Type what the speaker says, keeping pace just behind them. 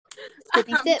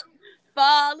Sippy sip.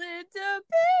 Fall into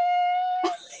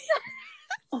bed.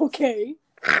 Okay.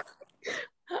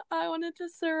 I wanted to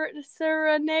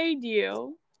serenade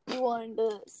you. You wanted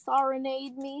to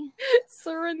serenade me?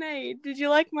 Serenade. Did you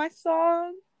like my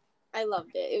song? I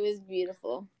loved it. It was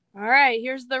beautiful. All right,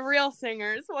 here's the real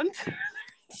singers. One, two.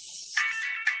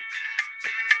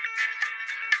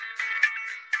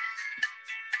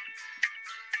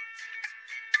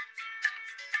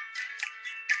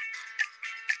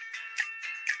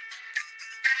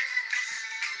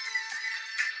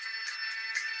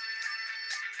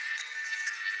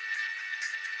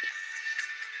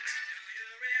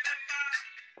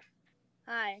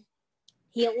 Hi.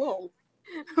 Hello.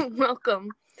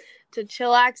 Welcome to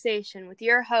Chillaxation with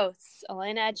your hosts,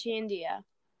 Elena Echiandia.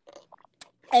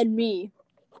 And me.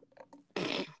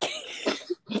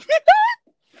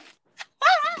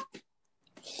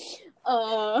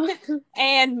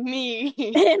 And me.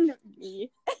 And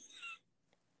me.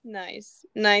 Nice.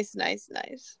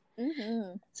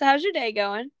 Mm-hmm. So how's your day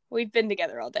going? We've been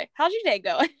together all day. How's your day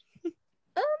going?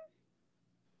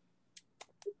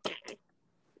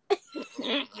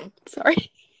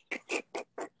 Sorry.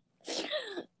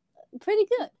 Pretty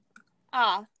good.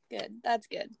 Ah, good. That's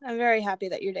good. I'm very happy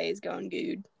that your day is going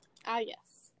good.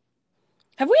 Yes.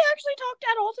 Have we actually talked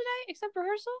at all today, except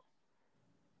rehearsal?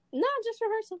 No, just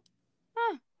rehearsal.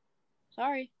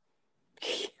 Sorry.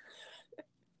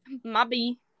 My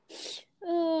B.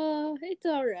 It's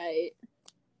alright.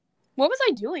 What was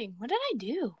I doing? What did I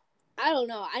do? I don't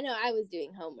know. I know I was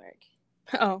doing homework.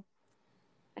 Oh.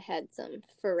 I had some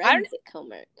forensic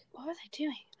homework. What was I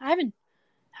doing? Have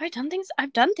I done things?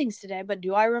 I've done things today, but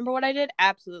do I remember what I did?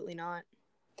 Absolutely not.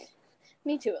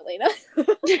 Me too, Elena.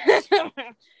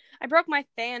 I broke my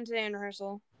fan today in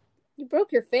rehearsal. You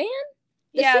broke your fan?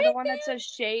 The one that says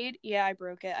shade. Yeah, I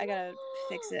broke it. I gotta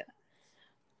fix it.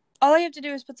 All I have to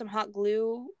do is put some hot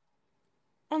glue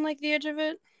on, like, the edge of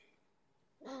it.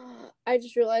 I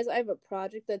just realized I have a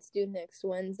project that's due next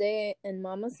Wednesday, and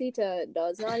Mamacita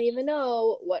does not even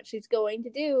know what she's going to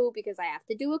do because I have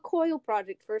to do a coil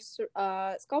project for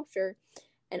sculpture,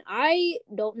 and I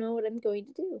don't know what I'm going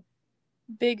to do.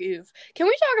 Big oof. Can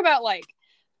we talk about, like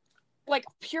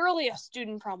purely a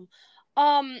student problem?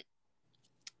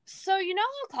 So you know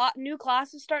how new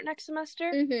classes start next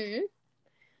semester? Mm-hmm.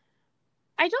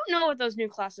 I don't know what those new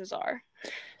classes are.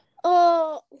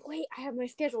 Wait, I have my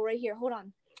schedule right here. Hold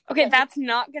on. Okay, that's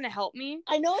not going to help me.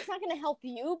 I know it's not going to help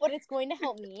you, but it's going to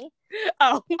help me.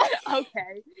 Oh,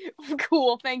 okay.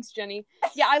 Cool. Thanks, Jenny.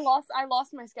 Yeah, I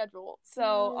lost my schedule.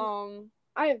 So,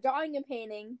 I have drawing and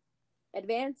painting,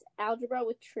 advanced algebra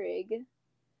with trig,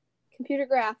 computer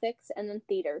graphics, and then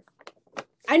theater.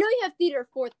 I know you have theater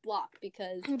fourth block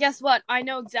because... Guess what? I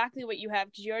know exactly what you have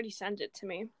because you already sent it to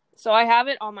me. So I have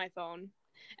it on my phone.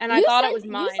 And I thought it was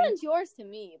mine. You sent yours to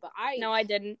me, but No, I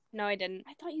didn't. I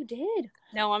thought you did.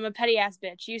 No, I'm a petty ass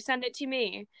bitch. You sent it to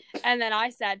me. And then I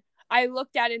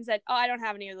looked at it and said, oh, I don't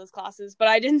have any of those classes, but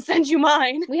I didn't send you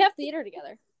mine. We have theater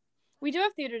together. We do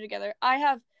have theater together. I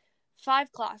have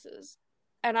 5 classes,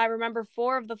 and I remember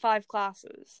 4 of the 5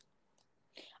 classes.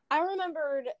 I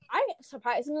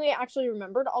surprisingly actually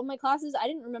remembered all my classes. I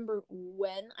didn't remember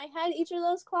when I had each of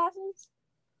those classes.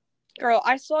 Girl,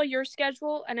 I saw your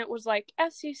schedule, and it was like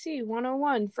SCC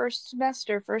 101, first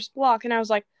semester, first block, and I was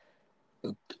like,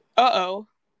 uh-oh.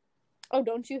 Oh,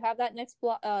 don't you have that next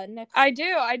block? Next. I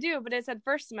do, but it said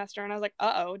first semester, and I was like,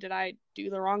 uh-oh, did I do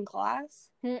the wrong class?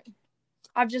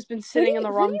 I've just been sitting in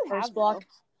the wrong first block. Though?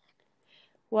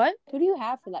 What? Who do you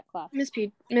have for that class? Miss,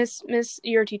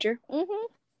 your teacher. Mm-hmm.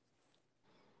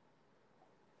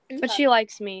 But she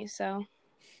likes me, so.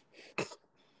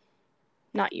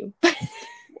 Not you.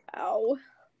 Wow.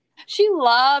 She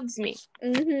loves me.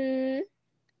 Mm-hmm.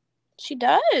 She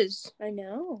does. I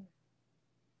know.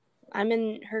 I'm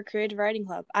in her creative writing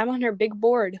club. I'm on her big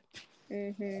board.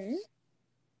 Mm-hmm.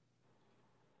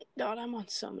 God, I'm on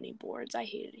so many boards. I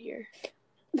hate it here.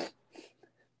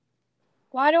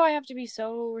 Why do I have to be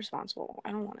so responsible?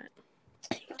 I don't want it.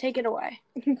 Take it away.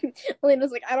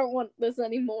 Elena's like, I don't want this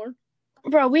anymore.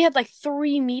 Bro, we had like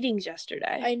 3 meetings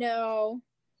yesterday. I know.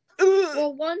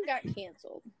 Well, one got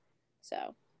canceled.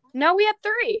 So. No, we had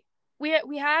 3.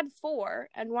 We had 4,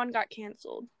 and 1 got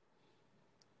canceled.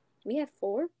 We had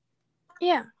 4?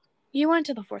 Yeah. You went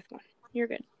to the 4th one. You're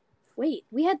good. Wait,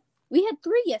 we had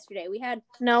 3 yesterday. We had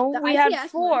we had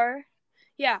 4. One.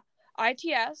 Yeah.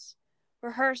 ITS,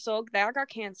 rehearsal, that got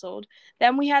canceled.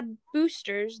 Then we had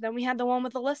boosters. Then we had the one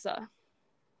with Alyssa.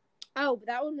 Oh, but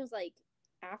that one was like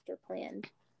after planned.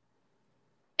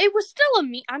 It was still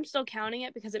I'm still counting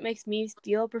it because it makes me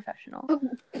feel professional.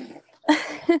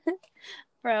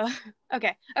 Bro.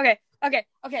 Okay.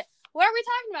 What are we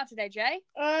talking about today, Jay?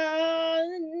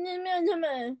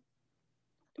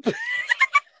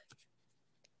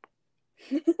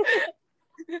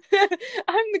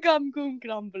 I'm the Gum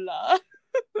Grumbler.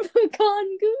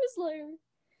 Con Goosler.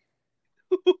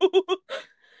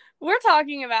 We're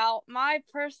talking about my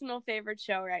personal favorite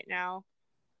show right now,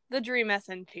 The Dream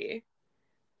SMP.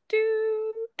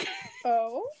 Dude.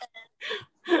 Oh.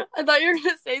 I thought you were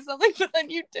going to say something, but then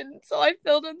you didn't, so I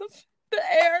filled in the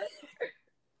air.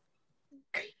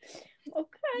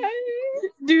 Okay.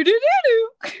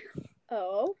 Do-do-do-do.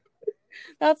 Oh.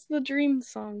 That's the Dream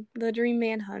song. The Dream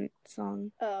Manhunt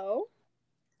song. Oh.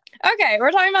 Okay,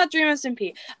 we're talking about Dream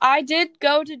SMP. I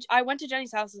went to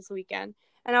Jenny's house this weekend,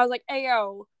 and I was like, hey,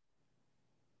 yo,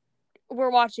 we're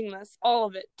watching this, all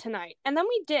of it, tonight. And then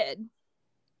we did.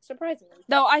 Surprisingly.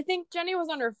 Though I think Jenny was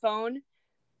on her phone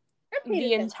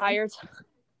the entire time.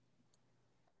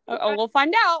 Oh, we'll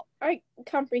find out. I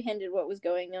comprehended what was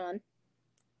going on.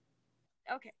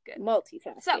 Okay, good.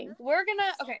 Multitasking. So, we're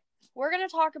gonna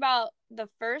talk about the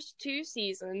first 2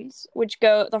 seasons,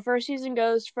 the first season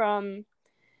goes from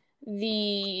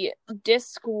the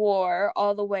Disc War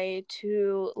all the way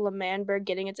to L'Manberg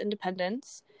getting its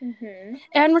independence. Mm-hmm.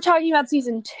 And we're talking about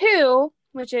season 2,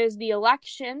 which is the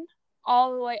election,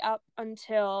 all the way up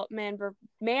until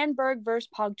Manberg versus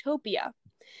Pogtopia.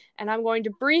 And I'm going to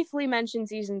briefly mention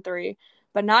season 3,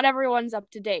 but not everyone's up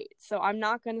to date, so I'm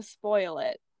not going to spoil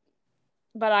it.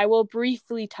 But I will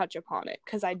briefly touch upon it,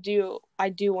 because I do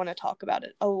want to talk about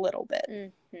it a little bit.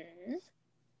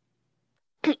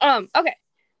 Mm-hmm. Okay.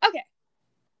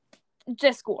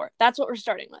 Disc War. That's what we're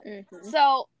starting with. Mm-hmm.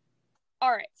 So,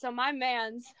 alright. So my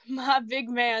big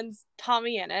man's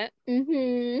Tommy Innit.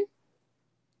 Mm-hmm.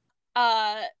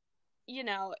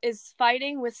 Is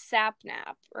fighting with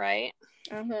Sapnap, right?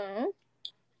 Uh-huh.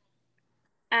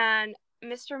 And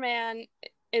Mr. Man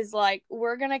is like,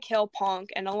 we're gonna kill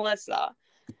Ponk and Alyssa.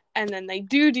 And then they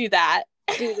do that.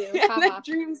 Do. And then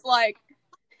Dream's like,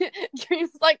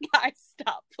 guys,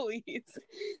 stop, please.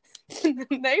 And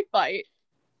then they fight.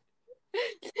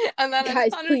 And then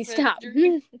guys, please stop.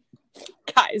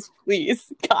 Guys,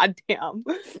 please. Goddamn.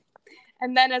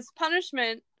 And then as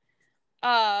punishment,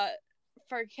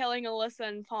 for killing Alyssa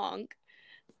and Ponk,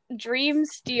 Dream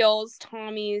steals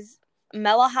Tommy's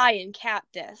Melahai Cat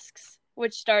discs,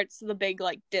 which starts the big,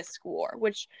 disc war,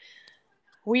 which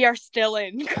we are still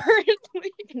in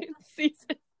currently in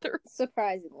season 3.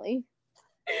 Surprisingly.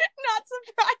 Not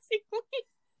surprisingly.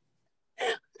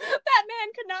 That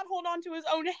man could not hold on to his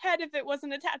own head if it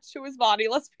wasn't attached to his body,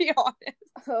 let's be honest.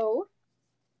 Oh.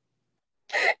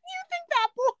 You think that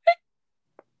boy?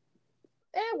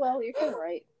 Well, you're kind of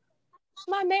right.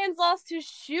 My man's lost his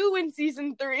shoe in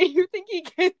season 3. You think he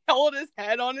can hold his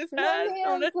head on his head?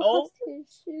 My man's lost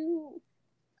his shoe.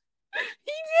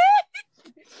 He did!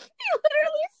 He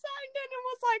literally signed in and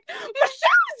was like, my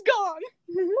shoe is gone!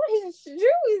 My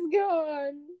shoe is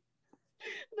gone!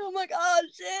 And I'm like, oh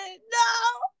shit,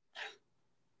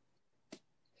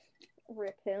 no!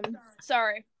 Rip him.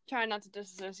 Sorry, trying not to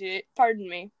disassociate. Pardon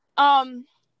me.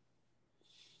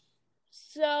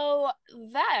 So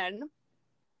then,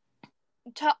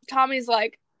 Tommy's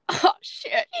like, oh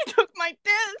shit, he took my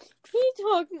disc! He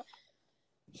ruined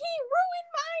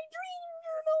my dream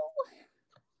journal!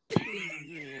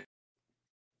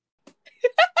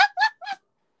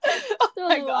 Oh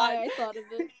my god. Why I thought of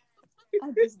it. I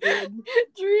just did.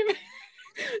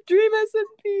 Dream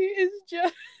SMP is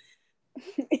just...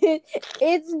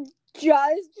 It's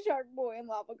just Shark Boy and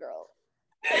Lava Girl.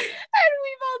 And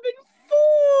we've all been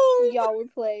fooled! Y'all were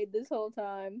played this whole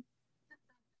time.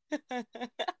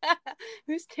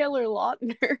 Who's Taylor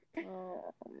Lautner?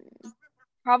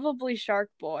 Probably Shark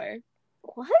Boy.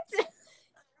 What?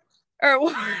 Or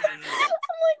what? I'm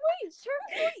like, wait, Shark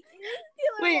Boy is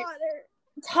Taylor Lautner.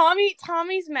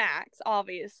 Tommy's Max,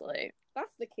 obviously.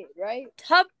 That's the kid, right?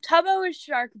 Tubbo is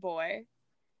Shark Boy.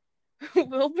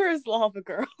 Wilbur is Lava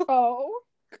Girl. Oh.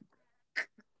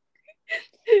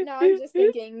 Now I'm just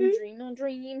thinking, dream on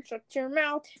dream, shut your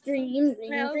mouth, dream.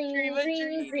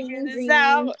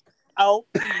 Oh.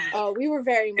 Oh, we were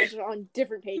very much on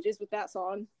different pages with that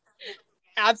song.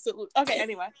 Absolutely. Okay,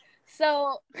 anyway.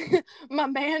 So, my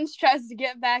man tries to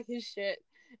get back his shit,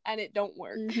 and it don't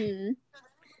work. Mm-hmm.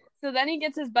 So then he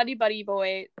gets his buddy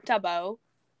boy, Tubbo,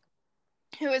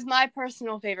 who is my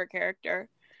personal favorite character.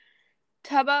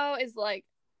 Tubbo is like,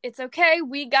 it's okay,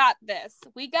 we got this.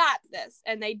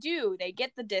 And they do. They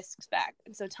get the discs back.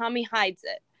 And so Tommy hides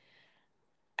it.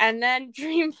 And then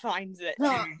Dream finds it.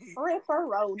 Ripper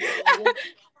Road.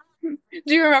 Do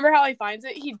you remember how he finds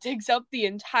it? He digs up the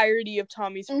entirety of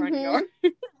Tommy's front yard.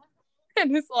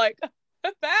 And is like,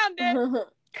 I found it.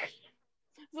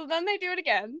 So then they do it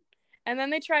again. And then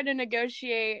they try to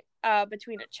negotiate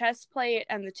between a chest plate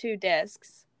and the 2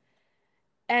 discs.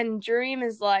 And Dream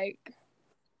is like,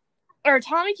 or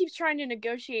Tommy keeps trying to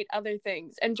negotiate other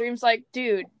things. And Dream's like,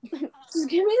 dude, just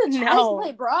give me the chest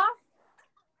plate, brah.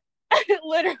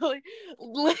 literally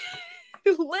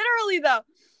though.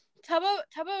 Tubbo,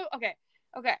 okay.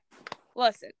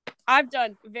 Listen, I've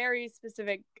done very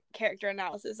specific character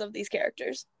analysis of these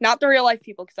characters. Not the real life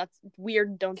people, because that's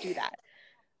weird, don't do that.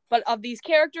 But of these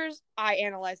characters, I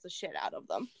analyze the shit out of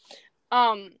them.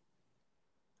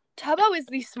 Tubbo is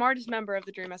the smartest member of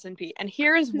the Dream SNP, and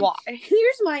here is why.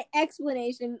 Here's my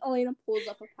explanation. Elena pulls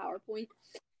up a PowerPoint.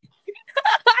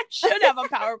 I should have a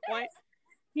PowerPoint.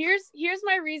 Here's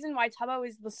my reason why Tubbo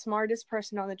is the smartest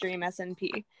person on the Dream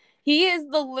SNP. He is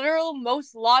the literal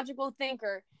most logical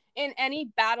thinker in any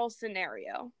battle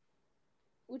scenario.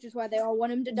 Which is why they all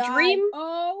want him to die.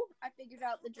 Oh, I figured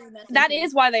out the Dream SNP. That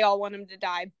is why they all want him to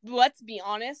die. Let's be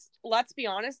honest.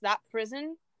 That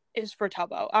prison is for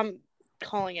Tubbo. I'm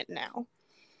calling it now.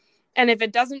 And if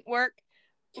it doesn't work,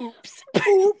 oops.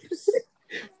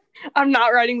 I'm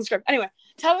not writing the script. Anyway,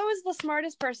 Tubbo is the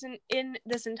smartest person in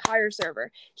this entire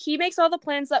server. He makes all the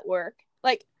plans that work.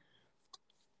 Mm-hmm.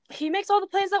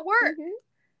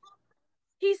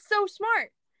 He's so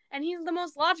smart. And he's the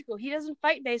most logical. He doesn't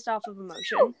fight based off of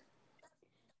emotion.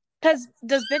 Because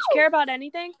does bitch care about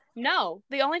anything? No.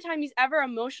 The only time he's ever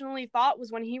emotionally fought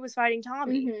was when he was fighting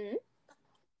Tommy.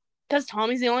 Because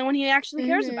Tommy's the only one he actually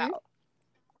cares about.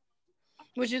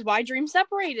 Which is why Dream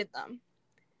separated them.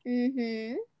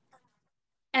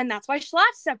 And that's why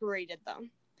Schlatt separated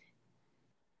them.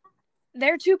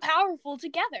 They're too powerful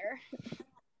together.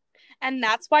 And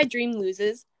that's why Dream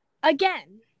loses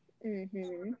again.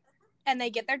 And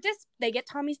they get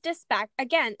Tommy's disc back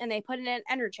again, and they put it in an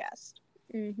ender chest.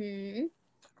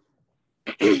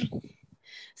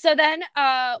 So then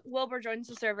Wilbur joins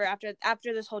the server after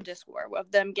this whole disc war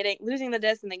of them losing the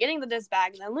disc and then getting the disc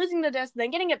back and then losing the disc and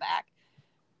then getting it back.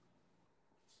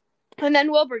 And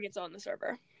then Wilbur gets on the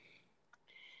server.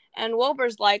 And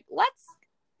Wilbur's like, let's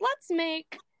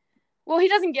make... Well, he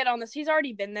doesn't get on this. He's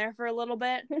already been there for a little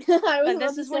bit. But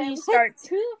this is when he starts...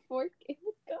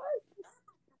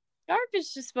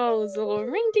 Garbage disposal.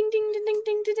 Ring, ding, ding, ding, ding,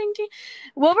 ding, ding, ding.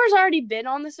 Wilbur's already been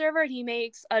on the server. And he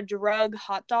makes a drug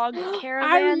hot dog caravan.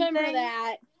 I remember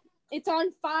that. It's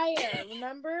on fire.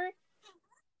 Remember?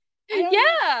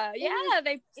 Yeah.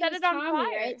 They set it on Tommy,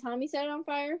 fire. Right? Tommy set it on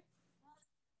fire.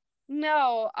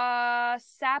 No.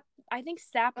 Sap. I think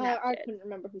Sap. I couldn't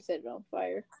remember who set it on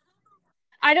fire.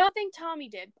 I don't think Tommy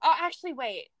did. Oh, actually,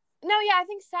 wait. No, yeah, I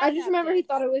think Sap. I just remember he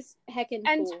thought it was heckin'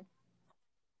 cool.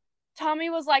 Tommy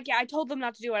was like, yeah, I told them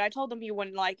not to do it. I told them you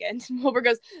wouldn't like it. And Wilbur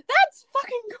goes, that's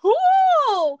fucking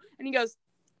cool! And he goes,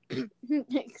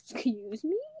 excuse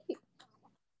me?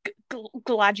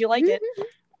 Glad you like it.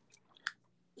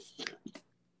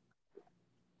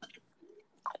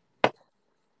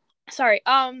 Sorry.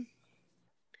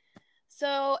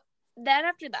 So, then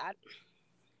after that,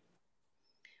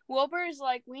 Wilbur's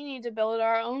like, we need to build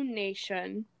our own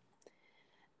nation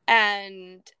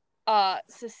and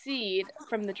secede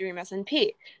from the Dream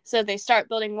SNP. So they start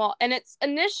building wall, and it's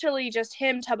initially just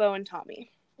him, Tubbo, and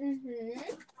Tommy.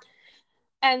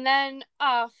 And then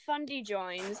Fundy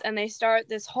joins, and they start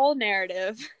this whole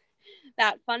narrative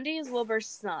that Fundy is Wilbur's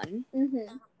son,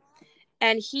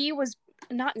 and he was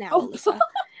not now, Alyssa,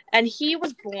 and he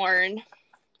was born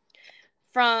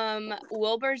from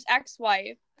Wilbur's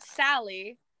ex-wife,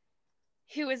 Sally,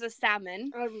 who is a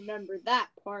salmon. I remember that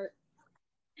part.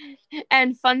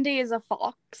 And Fundy is a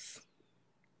fox.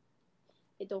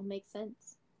 It don't make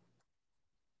sense.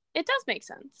 It does make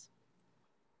sense.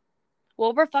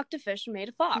 Wilbur fucked a fish and made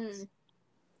a fox.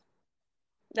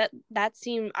 That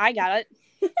seemed... I got it.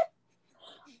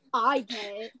 I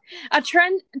get it.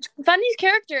 Fundy's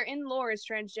character in lore is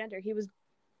transgender.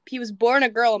 He was born a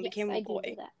girl and became a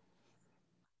boy.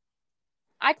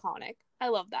 Iconic. I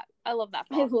love that. I love that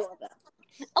fox.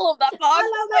 I love that fox.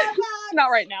 Not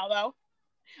right now, though.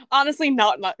 Honestly,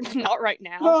 not right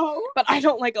now. No. But I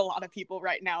don't like a lot of people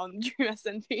right now in the Dream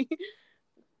SNP.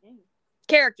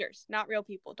 Characters, not real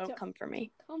people. Don't come for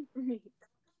me. Come for me.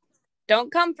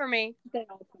 Don't come for me. They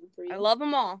all come for you. I love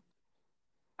them all.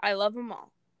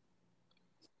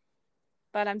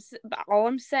 But all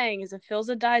I'm saying is if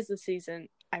Philza dies this season,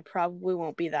 I probably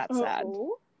won't be that sad.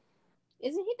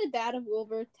 Isn't he the dad of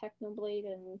Wilbur,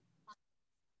 Technoblade, and...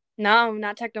 No,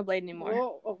 not Technoblade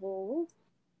anymore.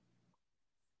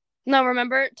 No,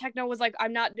 remember? Techno was like,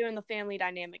 I'm not doing the family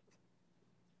dynamic.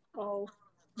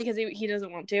 Because he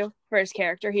doesn't want to. For his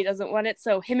character, he doesn't want it.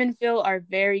 So him and Phil are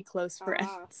very close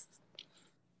friends.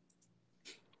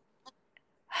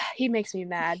 He makes me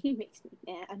mad. He makes me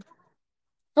mad.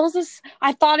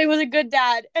 I thought he was a good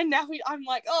dad, and now I'm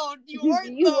like, oh, you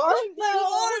aren't. You aren't, You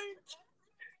aren't.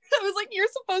 I was like, you're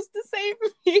supposed to save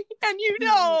me, and you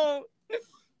don't.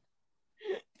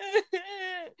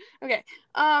 Okay.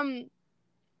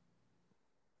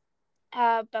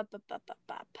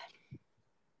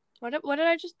 What did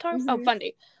I just talk? Oh,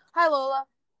 Fundy. Hi, Lola.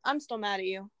 I'm still mad at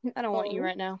you. I don't want you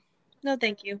right now. No,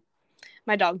 thank you.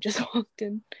 My dog just walked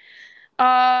in.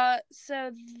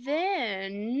 So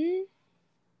then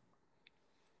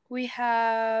we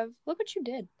have. Look what you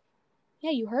did.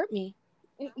 Yeah, you hurt me.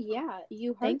 Yeah,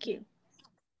 you hurt Thank you.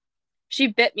 She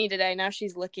bit me today. Now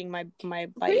she's licking my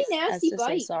bite. Pretty nasty as to bite.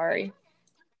 Say sorry.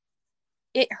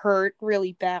 It hurt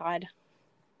really bad.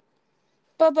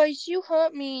 Bubba, you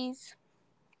hurt me.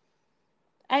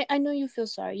 I know you feel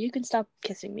sorry. You can stop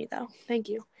kissing me though. Thank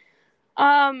you.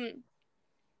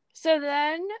 So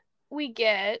then we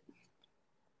get.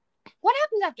 What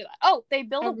happens after that? Oh, they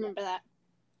build. I remember that.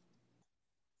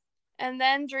 And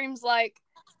then Dream's like,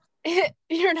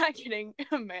 "You're not getting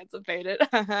emancipated,"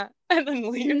 and then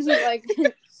leaves. Like,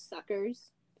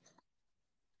 suckers.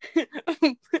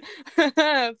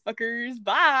 Fuckers,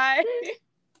 bye.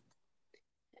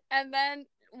 And then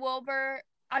Wilbur.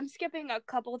 I'm skipping a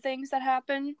couple things that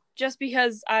happen just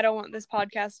because I don't want this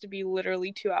podcast to be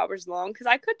literally 2 hours long because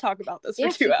I could talk about this for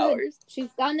 2 hours.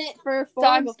 She's done it for 4 so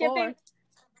I'm before. Skipping.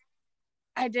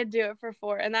 I did do it for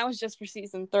 4, and that was just for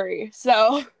season 3.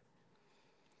 So,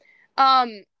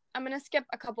 I'm gonna skip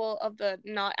a couple of the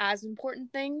not as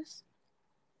important things.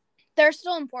 They're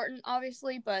still important,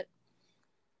 obviously, but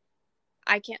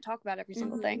I can't talk about every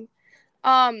single thing.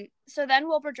 So then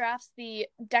Wilbur drafts the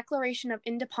Declaration of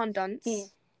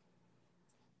Independence.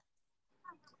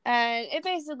 And it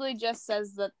basically just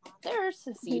says that they're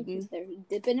seceding. They're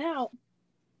dipping out.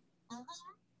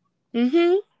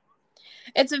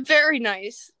 It's very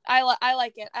nice. I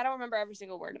like it. I don't remember every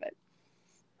single word of it.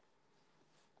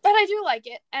 But I do like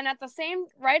it. And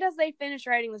right as they finish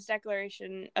writing this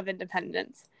Declaration of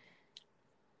Independence,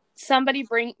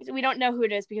 we don't know who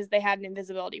it is because they had an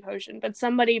invisibility potion, but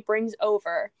somebody brings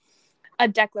over a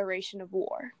declaration of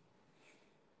war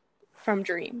from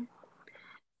Dream.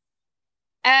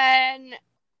 And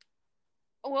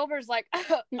Wilbur's like,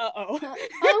 uh-oh.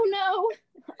 Oh no.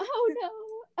 Oh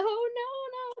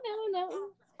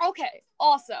no. Okay,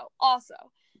 also,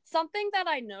 something that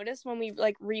I noticed when we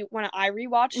when I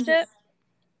rewatched it,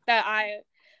 that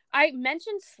I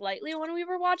mentioned slightly when we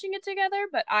were watching it together,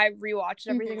 but I rewatched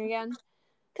everything again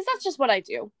because that's just what I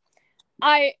do.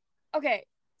 Okay.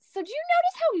 So do you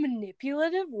notice how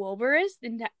manipulative Wilbur is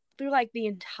through the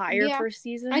entire first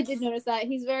season? I did notice that.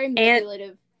 He's very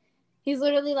manipulative. He's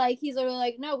literally like,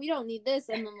 no, we don't need this.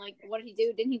 And then what did he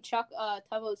do? Didn't he chuck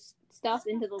Tubbo's stuff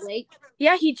into the lake?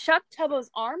 Yeah, he chucked Tubbo's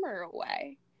armor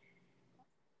away.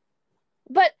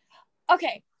 But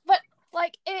okay,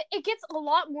 it gets a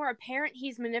lot more apparent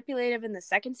he's manipulative in the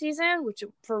second season, which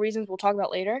for reasons we'll talk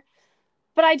about later.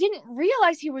 But I didn't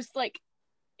realize he was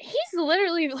he's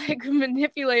literally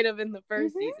manipulative in the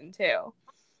first season too.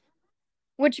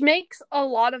 Which makes a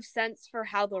lot of sense for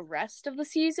how the rest of the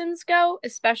seasons go,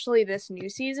 especially this new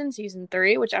season, season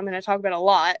 3, which I'm going to talk about a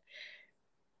lot.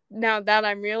 Now that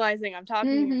I'm realizing I'm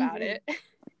talking about it.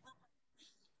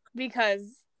 Because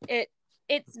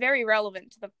it's very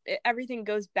relevant to everything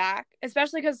goes back,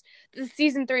 especially because the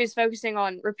season 3 is focusing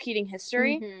on repeating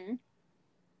history.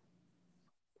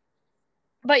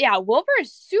 But yeah, Wilbur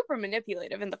is super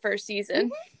manipulative in the first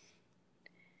season.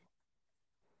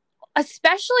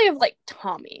 Especially of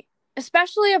Tommy.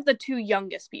 Especially of the 2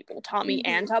 youngest people, Tommy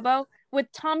and Tubbo.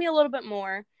 With Tommy a little bit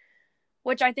more,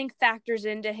 which I think factors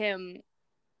into him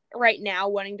right now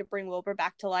wanting to bring Wilbur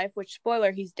back to life, which,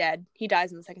 spoiler, he's dead. He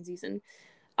dies in the second season.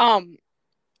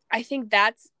 I think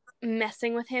that's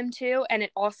messing with him too, and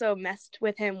it also messed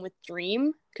with him with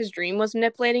Dream, because Dream was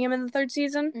manipulating him in the third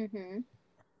season.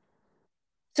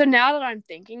 So now that I'm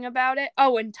thinking about it,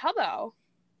 and Tubbo.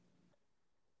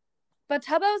 But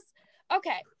Tubbo's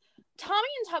okay. Tommy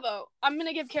and Tubbo, I'm going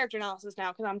to give character analysis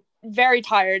now because I'm very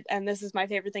tired and this is my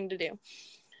favorite thing to do.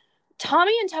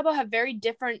 Tommy and Tubbo have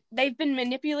they've been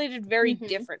manipulated very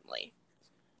differently.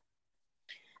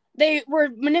 They were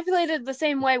manipulated the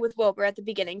same way with Wilbur at the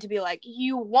beginning to be like,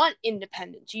 you want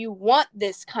independence, you want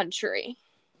this country.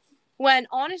 When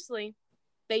honestly,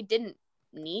 they didn't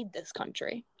need this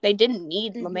country. They didn't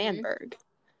need L'Manberg.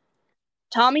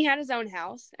 Tommy had his own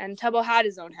house and Tubbo had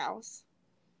his own house.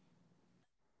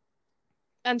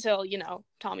 Until,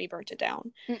 Tommy burnt it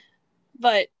down.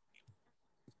 But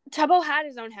Tubbo had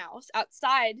his own house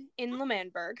outside in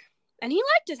L'Manberg. And he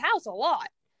liked his house a lot.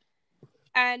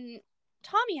 And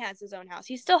Tommy has his own house.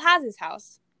 He still has his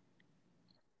house.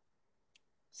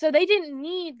 So they didn't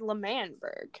need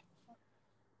L'Manberg.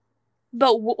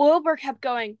 But Wilbur kept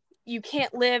going, you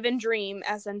can't live and dream,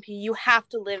 SNP. You have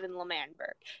to live in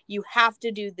L'Manberg. You have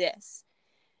to do this.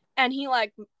 And he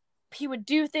would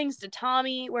do things to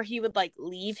Tommy where he would,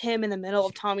 leave him in the middle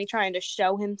of Tommy trying to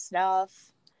show him stuff.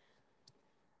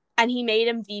 And he made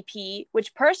him VP,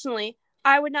 which personally,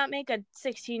 I would not make a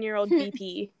 16-year-old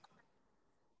VP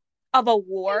of a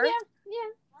war. Yeah.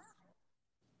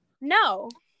 No.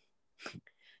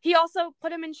 He also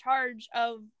put him in charge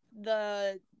of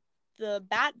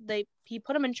he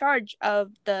put him in charge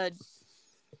of the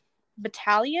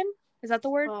battalion. Is that the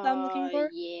word that I'm looking for?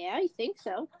 Yeah, I think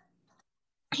so.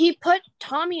 He put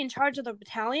Tommy in charge of the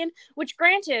battalion, which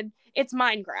granted, it's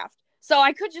Minecraft. So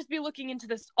I could just be looking into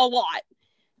this a lot.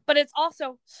 But it's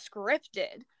also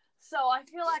scripted. So I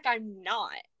feel like I'm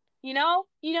not. You know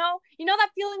that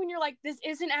feeling when you're like, this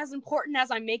isn't as important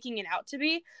as I'm making it out to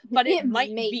be, but it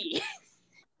might be.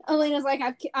 Elena's like,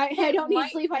 I don't need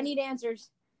sleep. I need answers.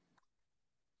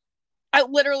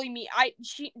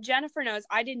 Jennifer knows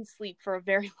I didn't sleep for a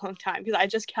very long time because I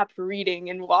just kept reading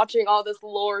and watching all this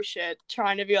lore shit,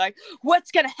 trying to be like,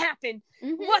 what's gonna happen?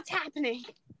 Mm-hmm. What's happening?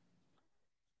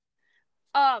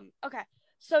 Okay.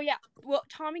 So yeah, well,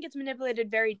 Tommy gets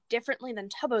manipulated very differently than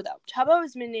Tubbo, though. Tubbo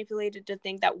is manipulated to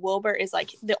think that Wilbur is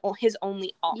his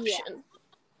only option,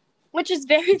 which is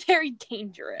very, very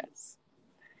dangerous.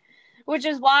 Which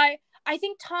is why I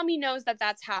think Tommy knows that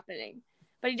that's happening,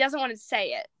 but he doesn't want to say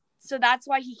it. So that's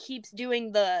why he keeps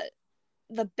doing the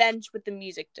bench with the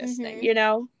music disc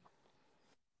thing,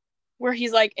 where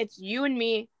he's like, it's you and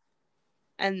me,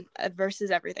 and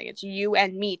versus everything. It's you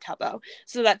and me, Tubbo,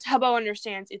 so that Tubbo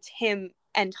understands it's him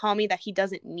and Tommy, that he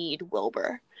doesn't need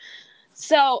Wilbur.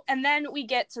 So, and then we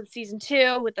get to season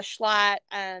 2 with the Schlatt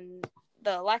and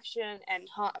the election, and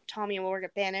Tommy and Wilbur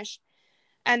get banished.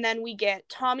 And then we get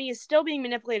Tommy is still being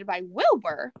manipulated by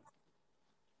Wilbur,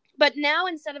 but now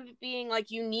instead of it being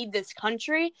like, you need this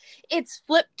country, it's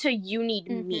flipped to you need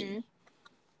me.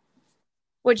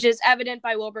 Which is evident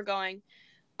by Wilbur going,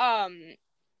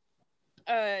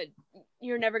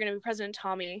 you're never going to be President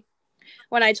Tommy.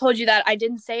 When I told you that, I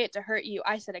didn't say it to hurt you.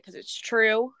 I said it because it's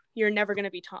true. You're never going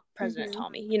to be President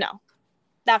Tommy.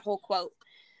 That whole quote.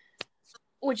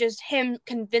 Which is him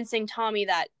convincing Tommy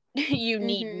that you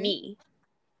need me.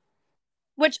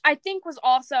 Which I think was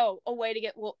also a way to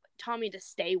get Tommy to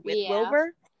stay with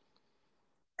Wilbur.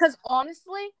 Because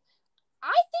honestly,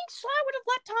 I think Schlatt would have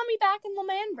let Tommy back in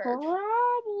L'Manberg.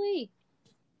 Probably.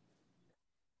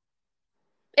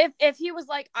 If he was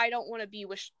like, I don't want to be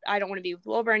with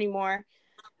Wilbur anymore.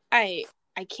 I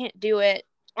can't do it.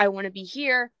 I want to be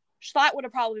here. Schlatt would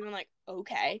have probably been like,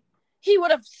 okay. He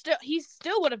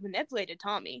still would have manipulated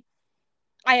Tommy.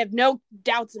 I have no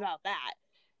doubts about that.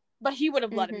 But he would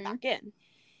have let him back in.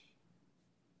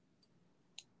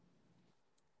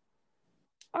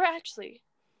 Or actually,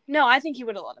 no, I think he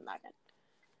would have let him back in.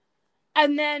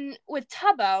 And then with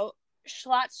Tubbo,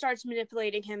 Schlatt starts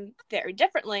manipulating him very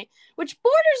differently, which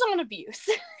borders on abuse.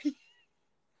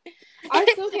 I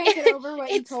still can't get over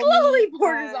what you told me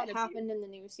what happened in the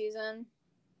new season.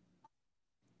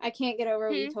 I can't get over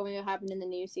what you told me what happened in the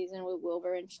new season with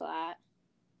Wilbur and Schlatt.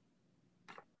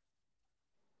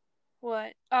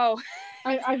 What? Oh.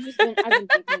 I've been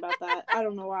thinking about that. I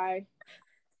don't know why.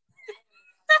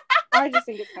 I just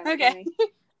think it's kind of funny.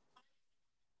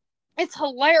 It's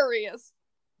hilarious.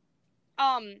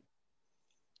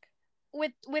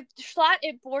 With Schlatt,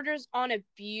 it borders on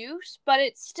abuse, but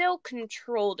it's still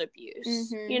controlled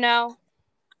abuse.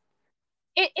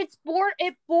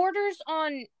 It borders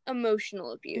on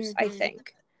emotional abuse. I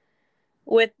think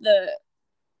with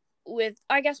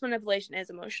I guess manipulation is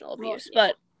emotional abuse,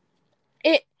 but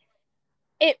it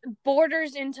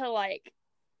borders into like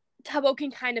Tubbo can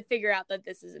kind of figure out that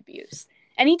this is abuse,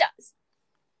 and he does.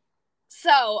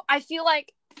 So I feel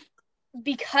like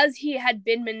because he had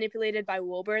been manipulated by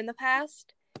Wilbur in the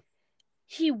past,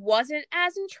 he wasn't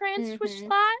as entranced with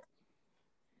Schlatt.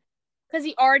 Because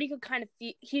he already could kind of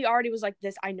he already was like,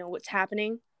 this, I know what's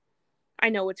happening. I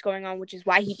know what's going on, which is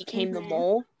why he became the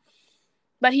mole.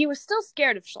 But he was still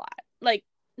scared of Schlatt. Like,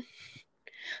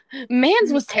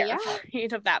 Mans was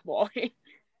terrified of that boy.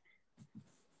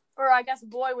 Or I guess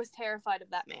boy was terrified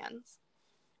of that Mans.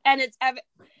 And it's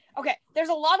okay, there's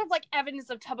a lot of like evidence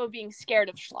of Tubbo being scared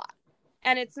of Schlatt.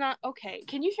 And it's not okay.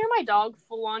 Can you hear my dog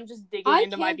full on just digging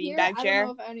into my beanbag chair? I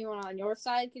don't know if anyone on your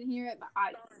side can hear it, but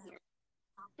I can hear it.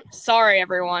 Sorry,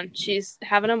 everyone. She's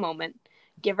having a moment.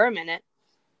 Give her a minute.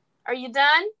 Are you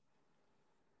done?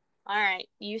 All right.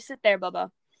 You sit there, Bubba.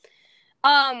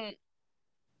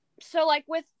 So like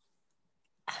with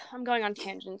I'm going on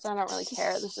tangents. I don't really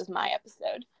care. This is my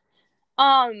episode.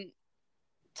 Tubbo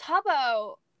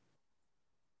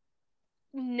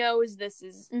knows this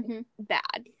is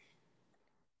bad.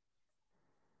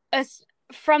 I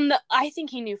think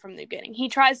he knew from the beginning. He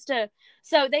tries to.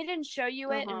 So they didn't show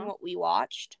you it in what we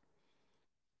watched.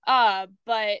 But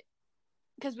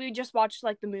because we just watched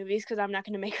like the movies, because I'm not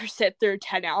going to make her sit through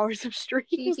 10 hours of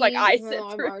streams like I sit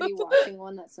through. I'm already watching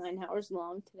one that's 9 hours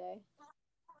long today.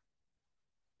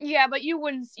 Yeah, but you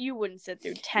wouldn't sit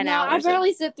through 10 hours. No, I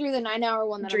barely sit through the 9-hour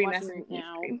one that I'm watching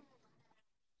right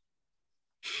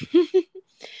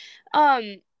now.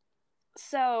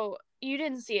 So you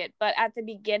didn't see it, but at the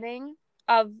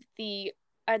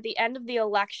end of the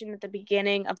election, at the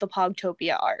beginning of the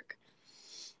Pogtopia arc,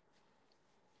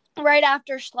 right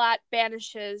after Schlatt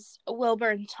banishes Wilbur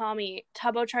and Tommy,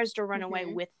 Tubbo tries to run away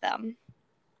with them.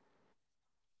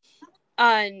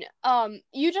 And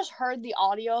you just heard the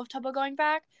audio of Tubbo going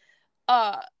back,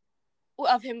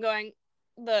 of him going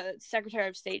the Secretary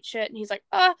of State shit, and he's like,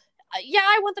 yeah,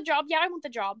 I want the job.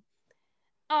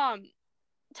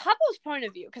 Tubbo's point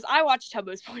of view, because I watched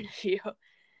Tubbo's point of view.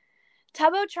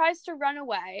 Tubbo tries to run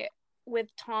away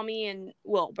with Tommy and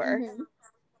Wilbur.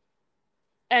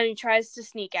 And he tries to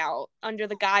sneak out under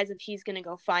the guise of he's going to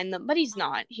go find them. But he's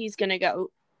not. He's going to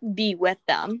go be with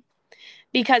them.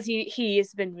 Because he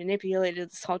has been manipulated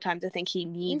this whole time to think he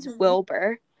needs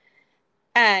Wilbur.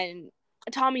 And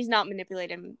Tommy's not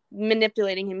manipulating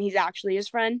him. He's actually his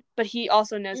friend. But he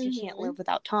also knows he can't live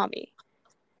without Tommy.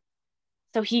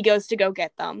 So he goes to go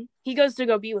get them. He goes to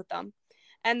go be with them.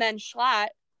 And then Schlatt,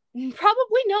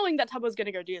 probably knowing that Tubbo's going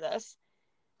to go do this,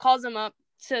 calls him up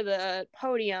to the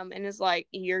podium and is like,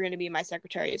 you're going to be my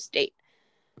Secretary of State.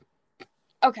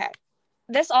 Okay.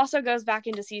 This also goes back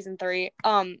into season 3.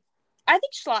 I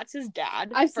think Schlatt's his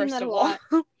dad. I've seen that a lot.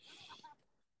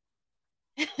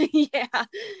 Yeah.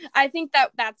 I think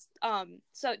that's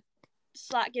so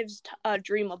Schlatt gives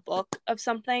Dream a book of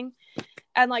something.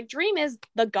 And like Dream is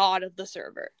the god of the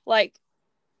server. Like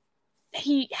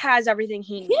he has everything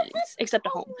he needs except a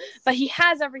home. But he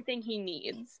has everything he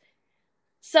needs.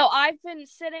 So I've been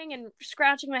sitting and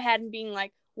scratching my head and being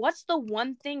like, what's the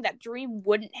one thing that Dream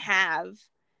wouldn't have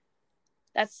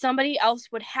that somebody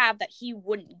else would have that he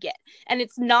wouldn't get? And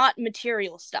it's not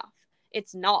material stuff.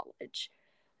 It's knowledge.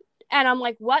 And I'm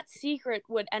like, what secret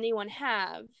would anyone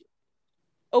have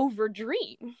over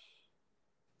Dream?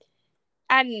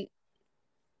 And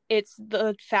it's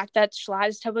the fact that Schlatt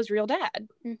is Tubbo's real dad.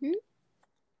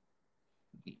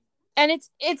 And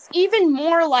it's even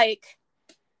more like,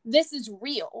 this is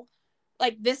real.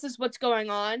 Like, this is what's going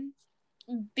on.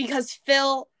 Because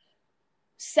Phil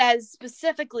says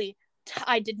specifically,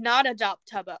 I did not adopt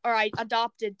Tubbo, or I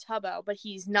adopted Tubbo, but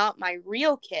he's not my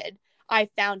real kid. I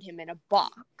found him in a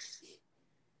box.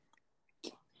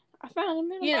 I found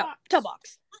him in a box. Tub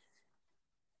box.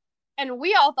 And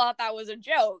we all thought that was a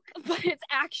joke, but it's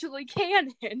actually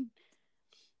canon.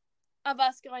 Of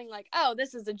us going like, oh,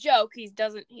 this is a joke. He's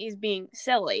being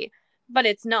silly. But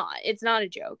it's not. It's not a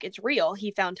joke. It's real.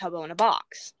 He found Tubbo in a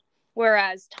box.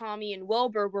 Whereas Tommy and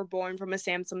Wilbur were born from a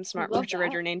Samsung smart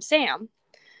refrigerator named Sam.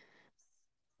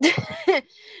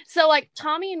 So, like,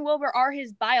 Tommy and Wilbur are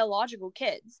his biological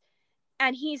kids.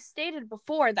 And he's stated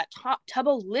before that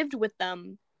Tubbo lived with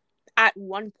them at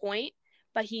one point,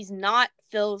 but he's not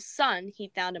Phil's son.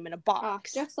 He found him in a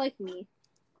box. Just like me.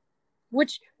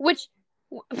 Which it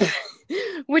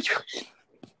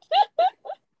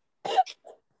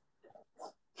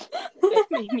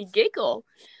made me giggle.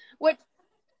 What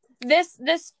this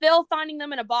Phil finding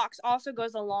them in a box also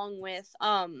goes along with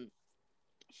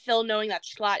Phil knowing that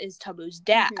Schlatt is Tubbo's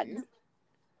dad.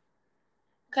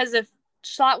 Because if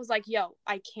Schlatt was like, yo,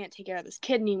 I can't take care of this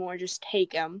kid anymore, just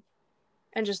take him,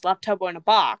 and just left Tubbo in a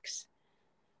box,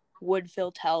 would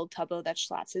Phil tell Tubbo that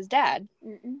Schlatt's his dad?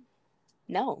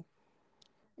 No.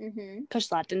 Because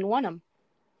Schlatt didn't want him.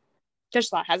 Because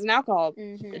Schlatt has an alcohol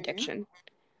addiction.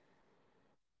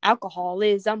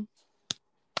 Alcoholism.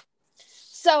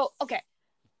 So, okay.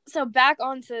 So, back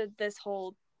onto this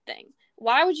whole thing.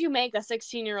 Why would you make a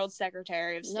 16-year-old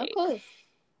Secretary of State? No clue.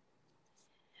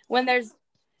 When there's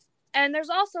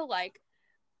also, like,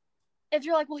 if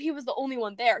you're like, well, he was the only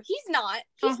one there. He's not.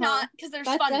 He's not, because there's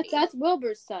Fundy. That's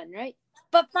Wilbur's son, right?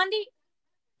 But Fundy,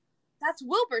 that's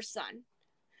Wilbur's son.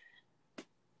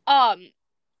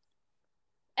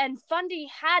 And Fundy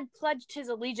had pledged his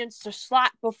allegiance to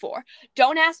Schlatt before.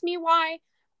 Don't ask me why.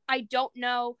 I don't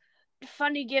know.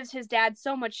 Fundy gives his dad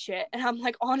so much shit, and I'm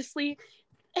like, honestly,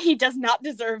 he does not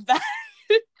deserve that.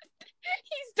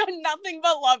 He's done nothing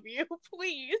but love you,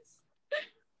 please.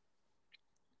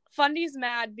 Fundy's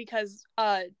mad because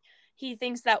he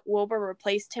thinks that Wilbur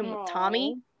replaced him with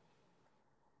Tommy. Aw.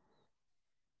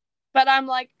 But I'm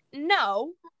like,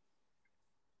 no.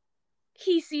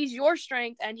 He sees your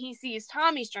strength and he sees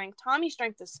Tommy's strength. Tommy's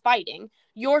strength is fighting.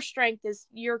 Your strength is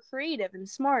you're creative and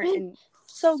smart and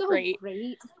so great.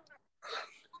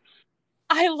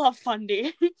 I love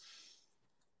Fundy.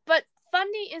 But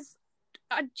Fundy is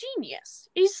a genius.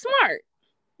 He's smart.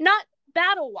 Not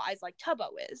battle-wise like Tubbo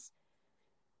is.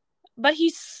 But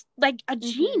he's like a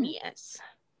genius.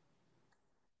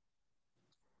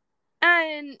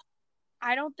 And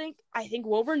I think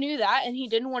Wilbur knew that, and he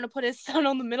didn't want to put his son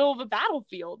on the middle of a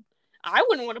battlefield. I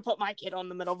wouldn't want to put my kid on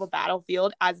the middle of a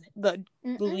battlefield as the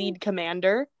lead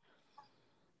commander.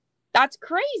 That's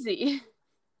crazy.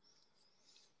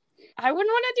 I wouldn't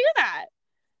want to do that.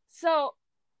 So,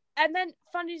 and then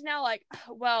Fundy's now like,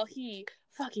 well, he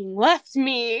fucking left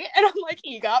me. And I'm like,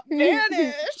 he got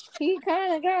banished. He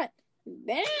kind of got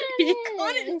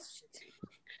banished.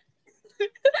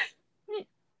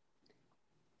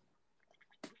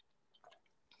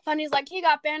 Funny's like, he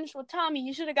got banished with Tommy.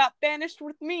 He should have got banished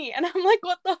with me. And I'm like,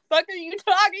 what the fuck are you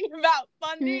talking about,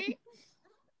 Fundy?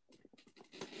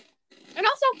 And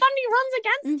also, Fundy runs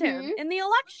against him in the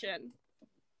election.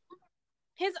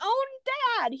 His own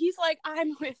dad. He's like,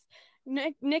 I'm with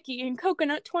Nikki in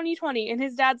Coconut 2020. And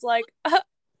his dad's like, okay.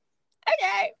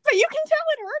 But you can tell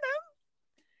it hurt him.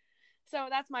 So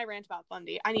that's my rant about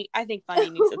Fundy. I think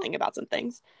Fundy needs to think about some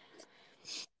things.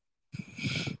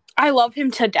 I love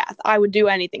him to death. I would do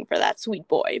anything for that sweet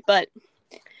boy, but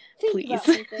please.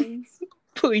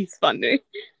 Please, Fundy.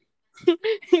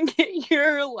 Get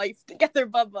your life together,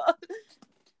 Bubba.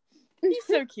 He's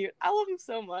so cute. I love him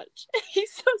so much.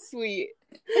 He's so sweet.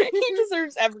 He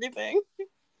deserves everything.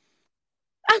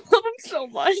 I love him so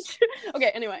much.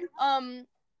 Okay, anyway.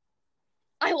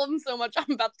 I love him so much.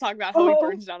 I'm about to talk about how he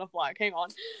burns down a flag. Hang on.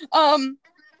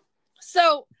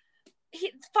 So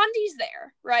Fundy's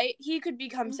there, right? He could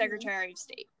become Secretary of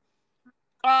State.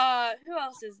 Who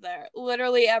else is there?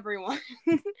 Literally everyone.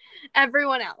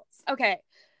 Everyone else. Okay.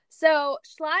 So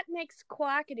Schlatt makes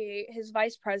Quackity his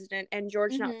vice president and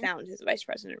George Not Found his vice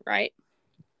president, right?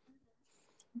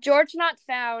 George Not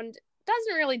Found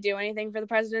doesn't really do anything for the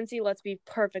presidency, let's be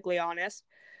perfectly honest.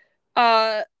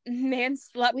 Man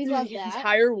slept through the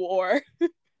entire war.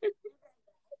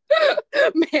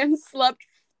 Man slept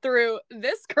through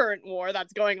this current war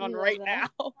that's going on right now.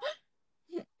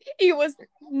 He was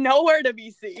nowhere to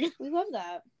be seen. We love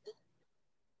that.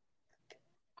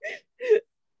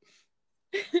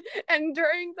 And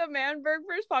during the Manberg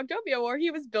vs. Pogtopia War,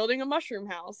 he was building a mushroom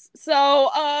house. So,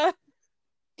 I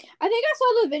think I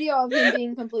saw the video of him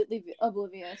being completely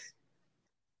oblivious.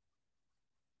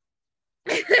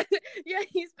 Yeah,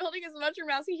 he's building his mushroom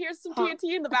house. He hears some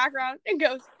TNT in the background and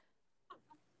goes,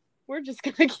 we're just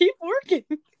gonna keep working.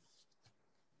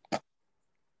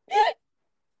 And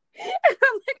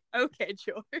I'm like, okay,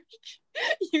 George.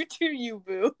 You do you,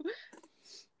 boo.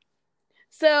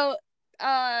 So,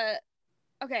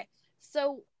 okay.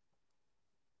 So,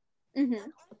 in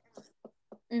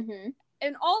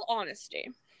all honesty,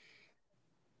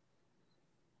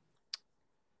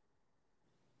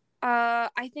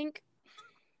 I think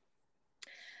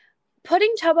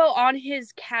putting Tubbo on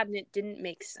his cabinet didn't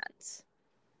make sense.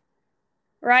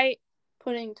 Right?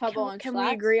 Putting Tubbo on Can we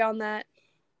agree on that?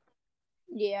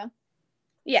 Yeah.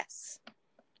 Yes.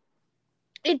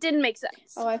 It didn't make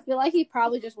sense. Oh, I feel like he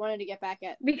probably just wanted to get back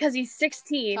at... Because he's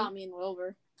 16. Tommy and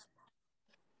Wilbur.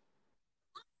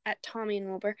 At Tommy and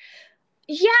Wilbur.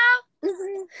 Yeah.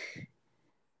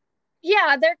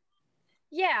 Yeah, they're...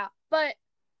 Yeah, but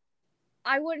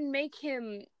I wouldn't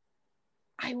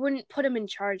put him in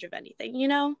charge of anything, you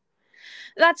know?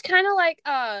 That's kind of like,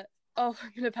 oh, I'm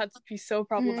about to be so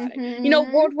problematic. You know,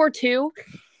 World War II?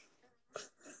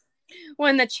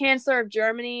 When the Chancellor of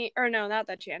Germany... Or no, not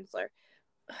the Chancellor.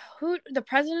 The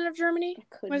President of Germany?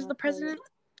 Was the President?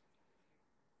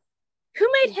 Who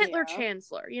made Hitler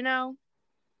Chancellor, you know?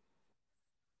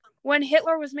 When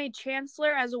Hitler was made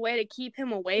Chancellor as a way to keep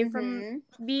him away from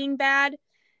being bad,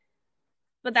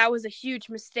 but that was a huge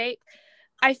mistake.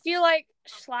 I feel like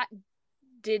Schlatt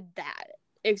did that,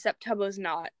 except Tubbo's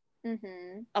not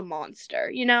a monster,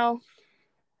 you know?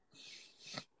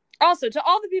 Also, to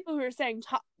all the people who are saying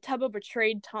Tubbo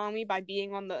betrayed Tommy by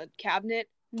being on the cabinet,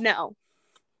 no.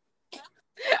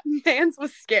 Mans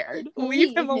was scared.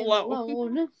 Leave him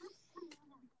alone.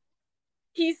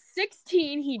 He's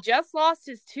 16. He just lost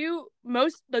his two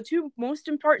most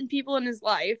important people in his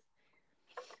life.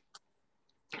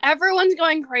 Everyone's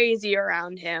going crazy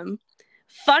around him.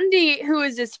 Fundy, who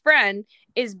is his friend,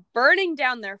 is burning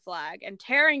down their flag and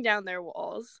tearing down their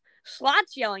walls.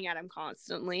 Schlatt's yelling at him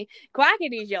constantly.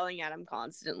 Quackity's yelling at him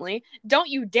constantly. Don't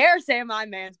you dare say my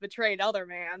man's betrayed other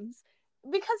man's.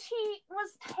 Because he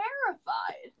was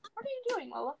terrified. What are you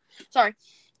doing, Lola? Sorry.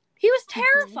 He was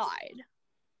terrified.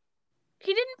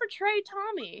 He didn't betray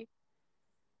Tommy.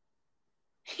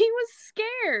 He was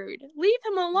scared. Leave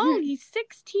him alone. He's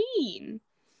 16.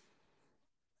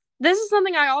 This is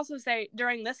something I also say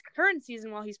during this current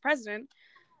season while he's president.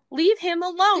 Leave him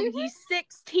alone. He's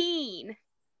 16.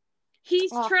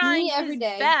 He's trying his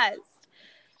best.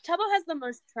 Tubbo has the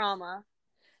most trauma.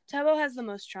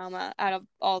 Out of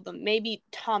all of them. Maybe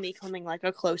Tommy coming like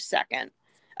a close second.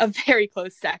 A very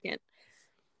close second.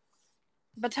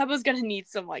 But Tubbo's gonna need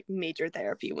some like major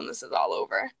therapy when this is all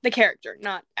over. The character,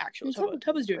 not actual Tubbo.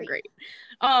 Tubbo's doing great.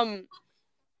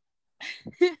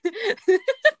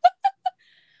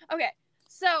 Okay,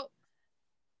 so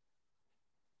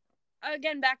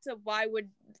again, back to why would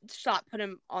Schlatt put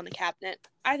him on the cabinet?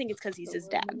 I think it's because he's his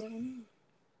dad.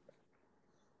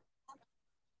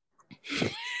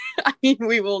 I mean,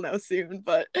 we will know soon,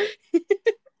 but and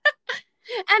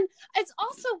it's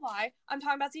also why I'm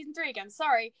talking about season 3 again.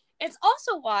 Sorry, it's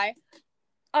also why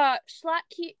Schlatt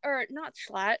not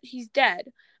Schlatt, he's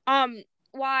dead.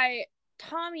 Why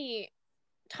Tommy,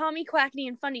 Quackity,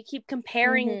 and Funny keep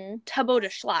comparing Tubbo to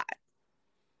Schlatt.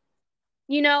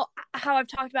 You know how I've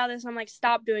talked about this, and I'm like,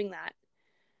 stop doing that.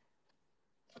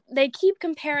 They keep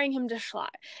comparing him to Schlatt.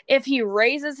 If he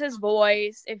raises his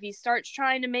voice, if he starts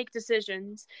trying to make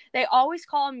decisions, they always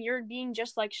call him, you're being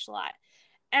just like Schlatt.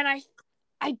 And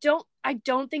I don't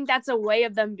think that's a way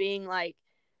of them being like,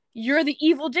 you're the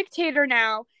evil dictator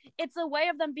now. It's a way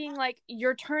of them being like,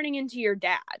 you're turning into your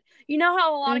dad. You know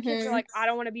how a lot of kids are like, I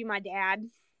don't want to be my dad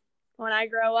when I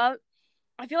grow up?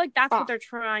 I feel like that's what they're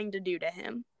trying to do to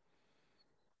him.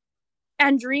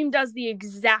 And Dream does the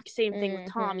exact same thing with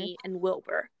Tommy and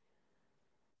Wilbur.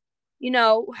 You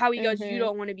know, how he goes, you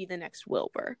don't want to be the next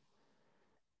Wilbur.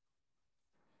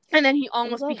 And then he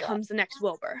almost becomes the next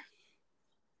Wilbur.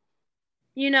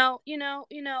 You know,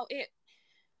 it.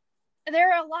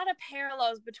 There are a lot of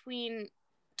parallels between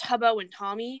Tubbo and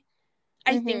Tommy,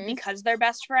 I think, because they're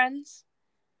best friends.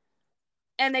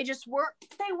 And they work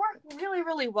really,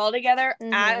 really well together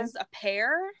as a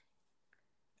pair.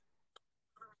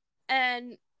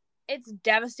 And it's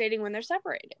devastating when they're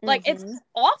separated. Like, it's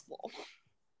awful.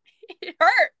 It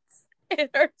hurts.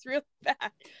 It hurts really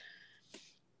bad.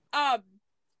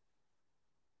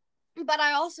 But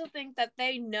I also think that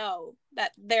they know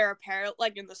that there are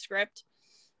like in the script,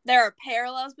 there are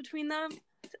parallels between them,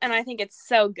 and I think it's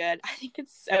so good.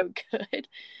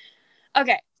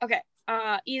 Okay.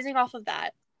 Easing off of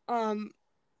that.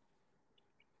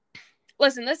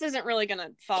 Listen, this isn't really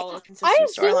gonna follow a consistent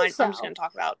storyline. I'm just gonna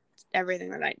talk about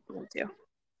everything that I want to.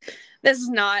 This is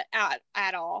not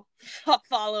at all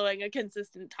following a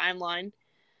consistent timeline.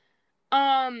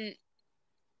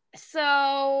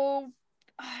 So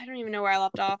I don't even know where I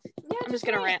left off. Yeah, I'm just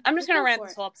gonna rant. I'm just gonna rant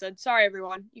this whole episode. Sorry,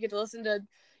 everyone. You get to listen to.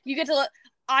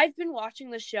 I've been watching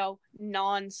the show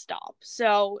nonstop,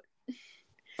 so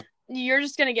you're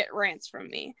just gonna get rants from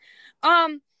me.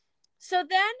 So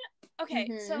then,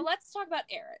 okay, so let's talk about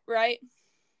Eric, right?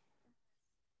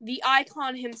 The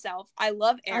icon himself. I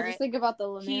love Eric. I just think about the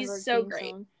L'Manberg He's so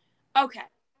great. Song. Okay.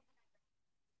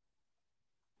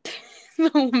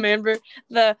 The L'Manberg,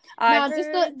 no,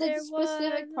 just the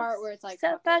specific part where it's like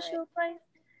special place.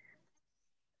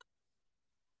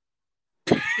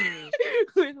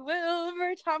 With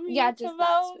Wilbur, Tommy, yeah, just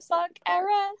Tubbo, fuck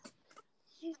Eric.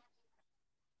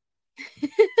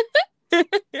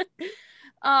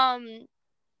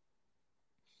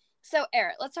 So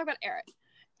Eric, let's talk about Eric.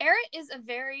 Eric is a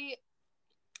very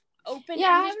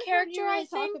open-ended character. I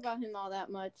think. Talk about him all that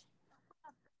much.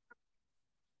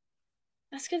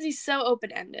 That's because he's so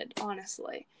open-ended,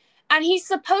 honestly, and he's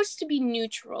supposed to be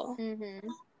neutral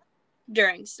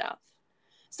during stuff,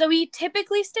 so he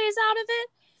typically stays out of it.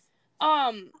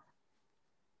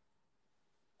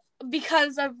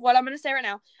 Because of what I'm going to say right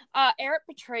now. Eric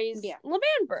betrays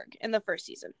L'Manberg in the first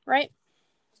season, right?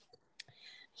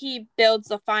 He builds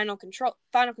the final control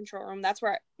room. That's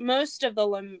where most of the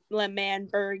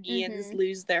L'Manbergians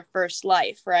lose their first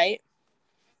life, right?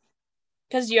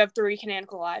 Because you have 3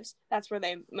 canonical lives. That's where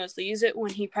they mostly use it,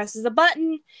 when he presses a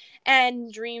button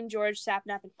and Dream, George,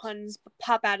 Sapnap, and Puns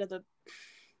pop out of the...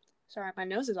 Sorry, my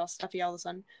nose is all stuffy all of a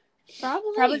sudden.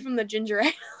 Probably from the ginger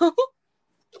ale.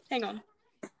 Hang on.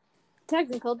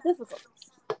 Technical difficulties.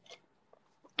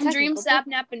 Dream,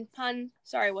 Sapnap, and Pun.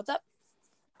 Sorry, what's up?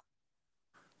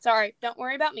 Sorry, don't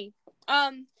worry about me.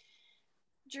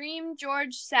 Dream,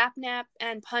 George, Sapnap,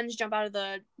 and Punch jump out of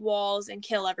the walls and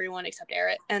kill everyone except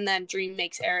Eric. And then Dream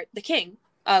makes Eric the king.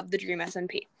 of the Dream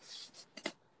SNP.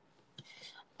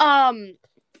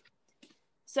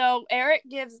 So Eric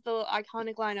gives the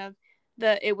iconic line of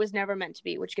 "it was never meant to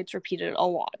be," which gets repeated a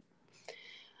lot.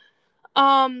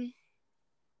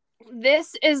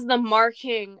 This is the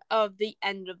marking of the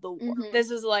end of the war. Mhm.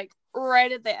 This is like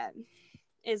right at the end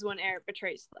is when Eric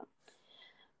betrays them.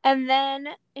 And then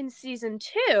in season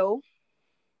 2,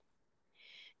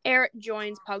 Eric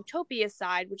joins Pogtopia's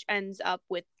side, which ends up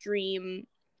with Dream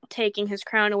taking his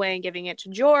crown away and giving it to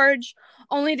George,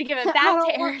 only to give it back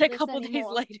to Eric a couple days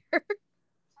later.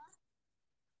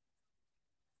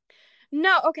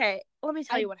 No, okay, let me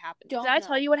tell you what happens. Did I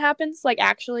tell you what happens? Like,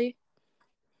 actually?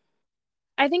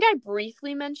 I think I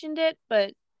briefly mentioned it,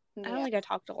 but I don't think I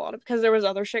talked a lot because there was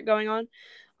other shit going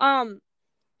on.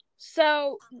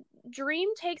 So Dream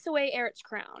takes away Eric's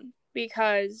crown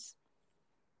because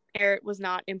Eric was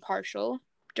not impartial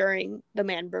during the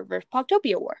Manberg vs.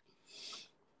 Pogtopia War,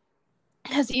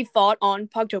 as he fought on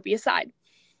Pogtopia's side.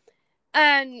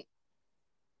 And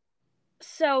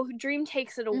so Dream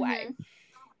takes it away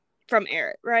from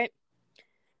Eric, right?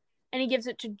 And he gives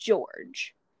it to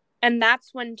George. And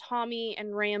that's when Tommy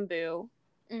and Rambo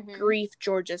grief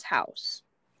George's house.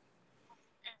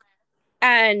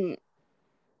 And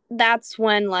that's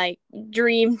when, like,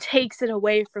 Dream takes it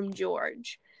away from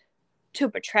George to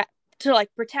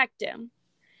protect him,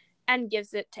 and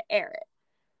gives it to Eric.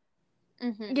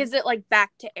 Gives it, like,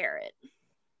 back to Eric.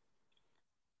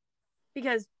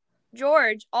 Because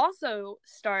George also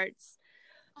starts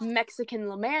Mexican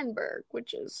L'Manberg,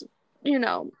 which is, you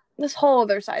know, this whole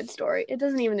other side story. It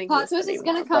doesn't even exist So is this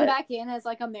going to come back in as,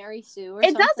 like, a Mary Sue or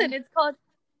something? It doesn't. It's called...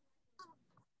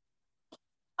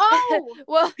 Oh!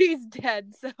 Well, he's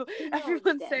dead, so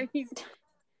everyone's saying he's...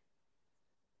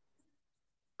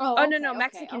 Oh, okay, no,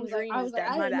 Mexican Dream is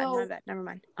dead. My bad. Never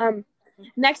mind.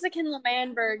 Mexican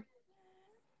L'Manberg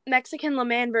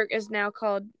is now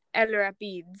called El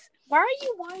Rapids. Why are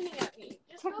you whining at me?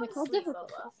 Technical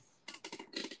difficulties.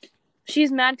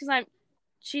 She's mad because I'm.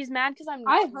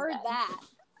 I heard that.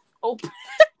 Oh, did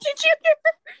you hear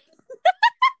her?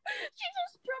 She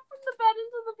just jumped from the bed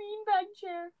into the beanbag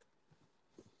chair.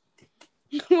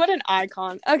 What an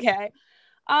icon. Okay.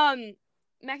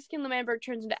 Mexican L'Manberg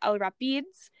turns into El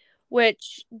Rapids,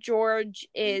 which George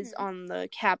is on the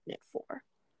cabinet for.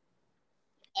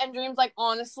 And Dream's like,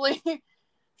 honestly,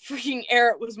 freaking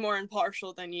Eric was more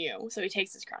impartial than you, so he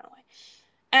takes his crown away.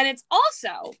 And it's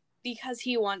also because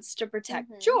he wants to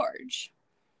protect George.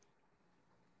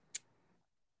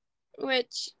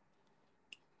 Which,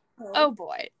 oh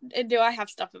boy, do I have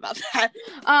stuff about that.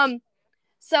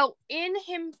 So in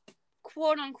him,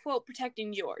 quote unquote,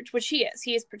 protecting George, which he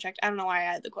is protect. I don't know why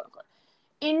I had the quote unquote.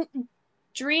 In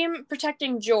Dream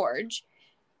protecting George,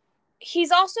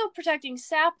 he's also protecting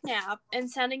Sapnap and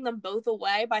sending them both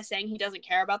away by saying he doesn't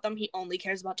care about them. He only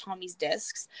cares about Tommy's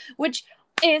discs, which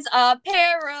is a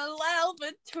parallel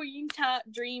between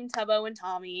Dream, Tubbo, and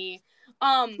Tommy.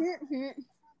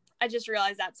 I just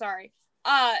realized that. Sorry.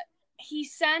 He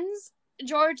sends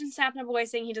George and Sapnap away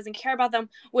saying he doesn't care about them,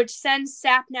 which sends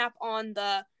Sapnap on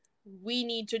the "we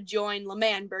need to join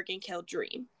L'Manberg and kill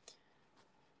Dream."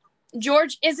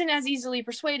 George isn't as easily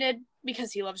persuaded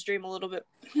because he loves Dream a little bit,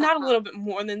 not a little bit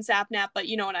more than Sapnap, but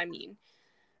you know what I mean.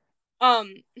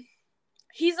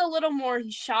 He's a little more in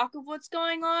shock of what's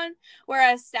going on,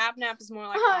 whereas Sapnap is more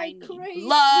like, I need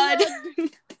blood.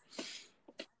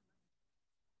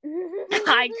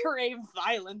 I crave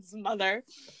violence, mother.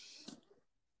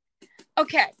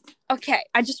 Okay,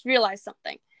 I just realized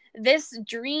something. This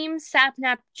Dream,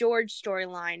 Sapnap, George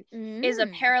storyline is a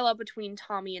parallel between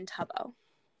Tommy and Tubbo.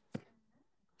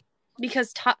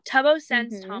 Because Tubbo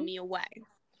sends Tommy away.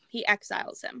 He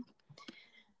exiles him.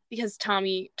 Because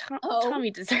Tommy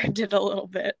deserved it a little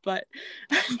bit, but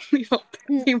we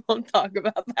won't talk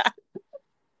about that.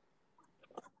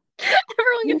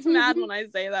 Everyone gets mad when I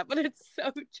say that, but it's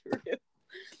so true.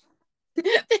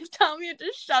 If Tommy had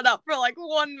just shut up for like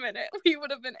 1 minute, we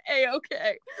would have been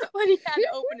A-okay. But he had to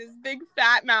open his big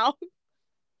fat mouth.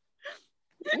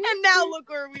 And now look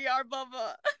where we are,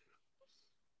 Bubba.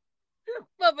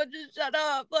 Bubba, just shut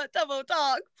up. Let Tubbo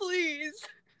talk, please.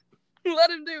 Let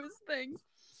him do his thing.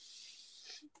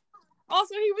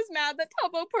 Also, he was mad that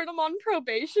Tubbo put him on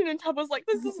probation, and Tubbo's like,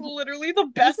 this is literally the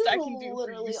best I can do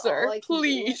for you, sir.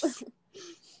 Please.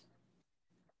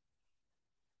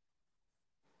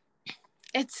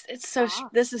 It's so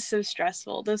this is so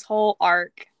stressful, this whole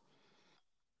arc.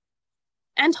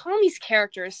 And Tommy's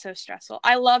character is so stressful.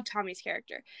 I love Tommy's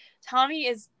character. Tommy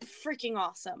is freaking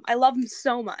awesome. I love him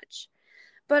so much.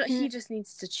 But he just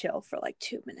needs to chill for like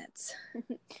 2 minutes.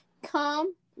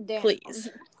 Calm down. Please.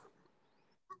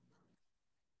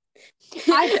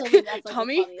 I still think that's like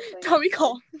Tommy, the funniest thing. Tommy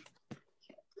calm.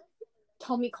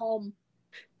 Tommy calm.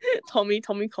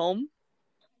 Tommy calm.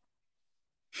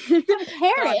 Have a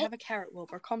carrot. God, have a carrot,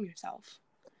 Wilbur. Calm yourself.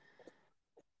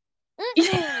 Have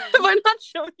I not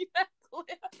shown you that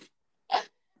clip?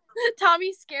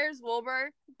 Tommy scares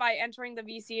Wilbur by entering the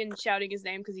VC and shouting his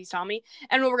name because he's Tommy,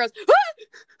 and Wilbur goes,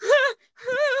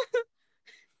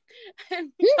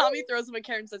 and Tommy throws him a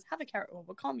carrot and says, "Have a carrot,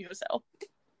 Wilbur. Calm yourself."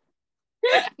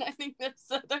 And I think they're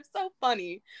so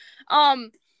funny.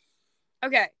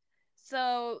 Okay,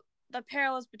 so the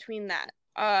parallels between that.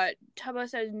 Tubbo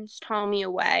sends Tommy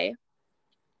away,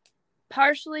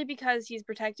 partially because he's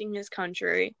protecting his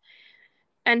country,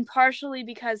 and partially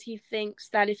because he thinks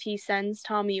that if he sends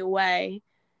Tommy away,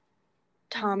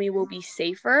 Tommy will be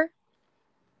safer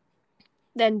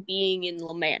than being in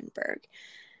L'Manberg.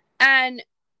 And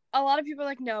a lot of people are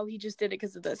like, no, he just did it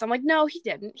because of this. I'm like, no, he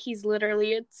didn't. He's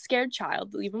literally a scared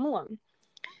child. Leave him alone.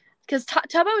 Because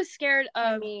Tubbo is scared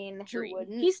of Dream.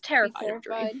 He's terrified of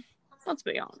Dream. Let's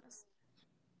be honest.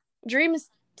 Dream is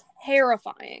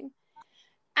terrifying.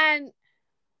 And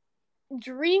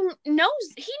Dream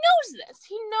knows this.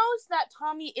 He knows that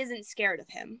Tommy isn't scared of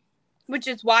him, which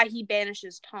is why he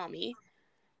banishes Tommy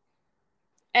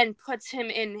and puts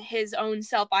him in his own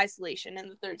self-isolation in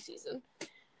the 3rd season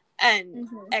and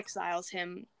exiles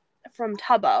him from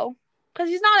Tubbo. Because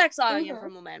he's not exiling him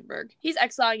from L'Manberg. He's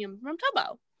exiling him from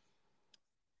Tubbo.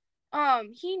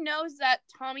 He knows that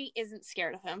Tommy isn't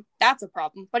scared of him. That's a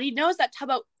problem. But he knows that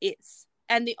Tubbo is.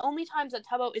 And the only times that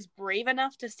Tubbo is brave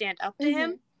enough to stand up to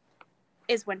him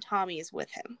is when Tommy is with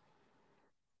him.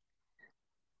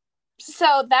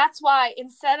 So that's why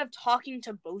instead of talking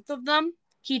to both of them,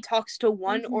 he talks to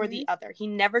one or the other. He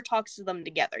never talks to them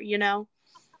together, you know?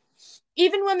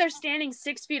 Even when they're standing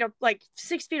 6 feet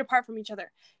apart from each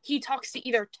other, he talks to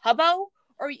either Tubbo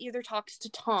or he either talks to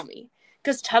Tommy.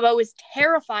 Because Tubbo is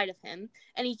terrified of him,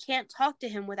 and he can't talk to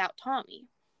him without Tommy.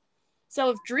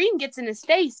 So if Dream gets in his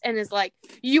face and is like,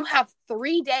 you have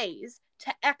 3 days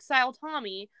to exile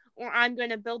Tommy, or I'm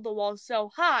going to build the wall so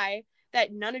high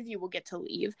that none of you will get to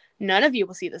leave, none of you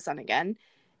will see the sun again,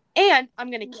 and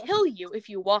I'm going to kill you if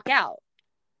you walk out.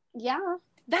 Yeah.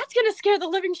 That's going to scare the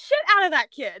living shit out of that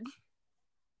kid.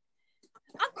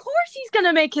 Of course he's going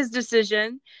to make his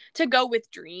decision to go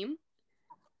with Dream.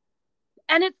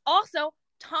 And it's also,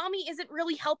 Tommy isn't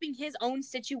really helping his own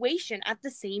situation at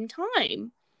the same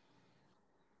time.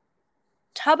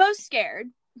 Tubbo's scared.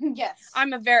 Yes.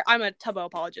 I'm a Tubbo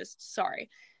apologist. Sorry.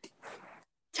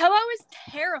 Tubbo is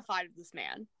terrified of this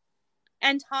man.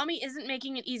 And Tommy isn't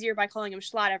making it easier by calling him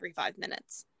Schlatt every 5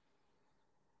 minutes.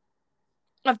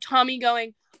 Of Tommy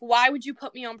going, why would you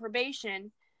put me on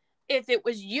probation? If it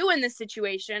was you in this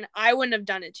situation, I wouldn't have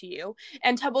done it to you.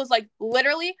 And Tubbo's like,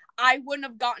 literally, I wouldn't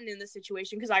have gotten in this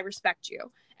situation because I respect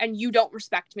you. And you don't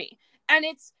respect me. And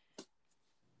it's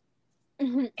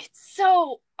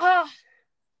so,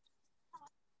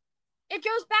 it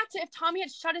goes back to if Tommy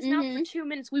had shut his mouth for 2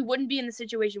 minutes, we wouldn't be in the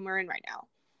situation we're in right now.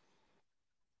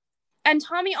 And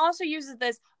Tommy also uses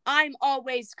this, I'm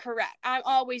always correct. I'm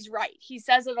always right. He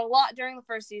says it a lot during the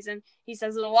 1st season. He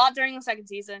says it a lot during the 2nd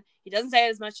season. He doesn't say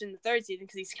it as much in the 3rd season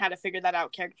because he's kind of figured that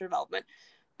out, character development.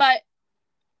 But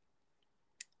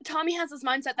Tommy has this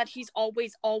mindset that he's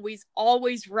always, always,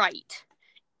 always right,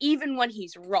 even when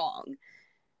he's wrong.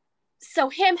 So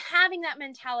him having that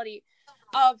mentality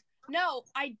of, no,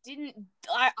 I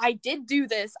did do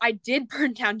this. I did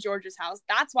burn down George's house.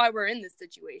 That's why we're in this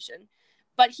situation.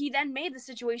 But he then made the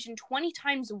situation 20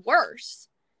 times worse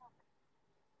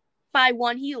by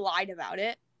one, he lied about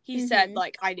it. He said,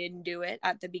 I didn't do it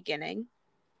at the beginning.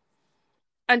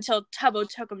 Until Tubbo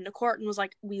took him to court and was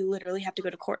like, we literally have to go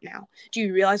to court now. Do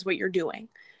you realize what you're doing?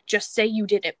 Just say you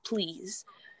did it, please.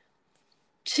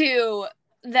 To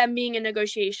them being in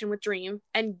negotiation with Dream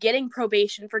and getting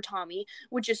probation for Tommy,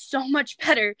 which is so much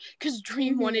better because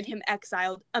Dream wanted him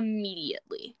exiled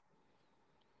immediately.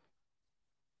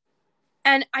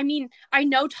 And I mean, I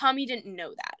know Tommy didn't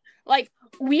know that.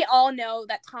 We all know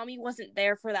that Tommy wasn't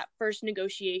there for that first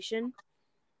negotiation,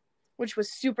 which was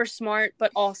super smart,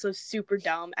 but also super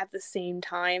dumb at the same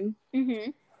time.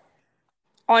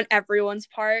 On everyone's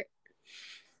part.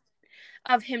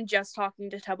 Of him just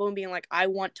talking to Tubbo and being like, I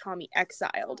want Tommy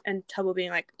exiled. And Tubbo being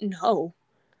like, no.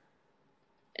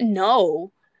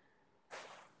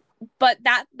 But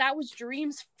that was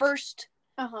Dream's first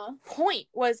point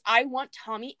was, I want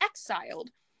Tommy exiled.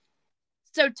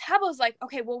 So Tubbo's like,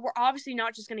 okay, well, we're obviously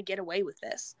not just going to get away with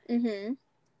this.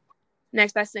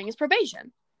 Next best thing is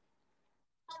probation.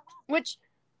 Which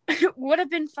would have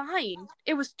been fine.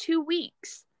 It was 2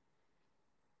 weeks.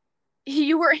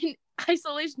 You were in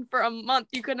isolation for a month.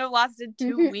 You couldn't have lasted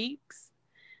 2 weeks.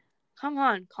 Come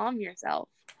on, calm yourself.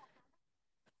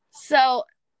 So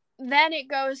then it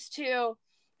goes to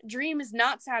Dream is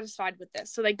not satisfied with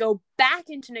this. So they go back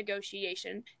into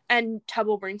negotiation and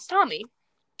Tubbo brings Tommy.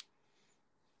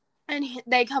 And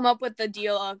they come up with the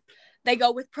deal of they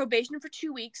go with probation for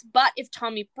 2 weeks, but if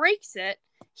Tommy breaks it,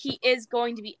 he is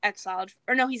going to be exiled.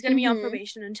 Or no, he's going to be on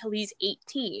probation until he's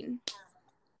 18.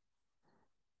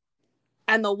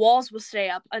 And the walls will stay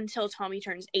up until Tommy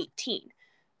turns 18.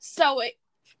 So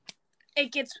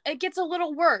it gets a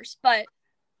little worse, but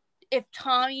if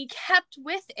Tommy kept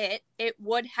with it, it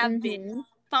would have been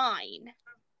fine.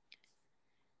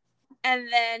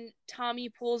 And then Tommy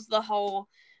pulls the whole,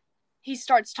 he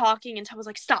starts talking and Tubbo's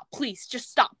like, stop, please,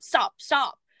 just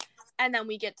stop. And then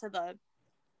we get to the,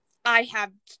 I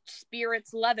have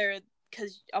Spirit's leather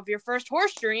because of your first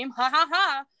horse dream, ha ha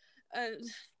ha.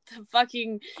 The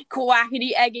fucking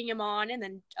Quackity egging him on, and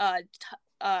then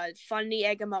Funny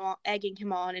egging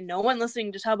him on, and no one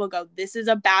listening to Tubbo go, this is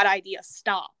a bad idea,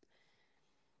 stop.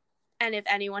 And if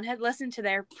anyone had listened to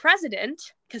their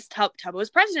president, because Tubbo is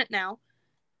president now,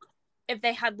 if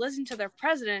they had listened to their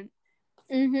president,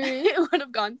 it would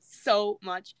have gone so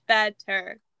much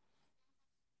better.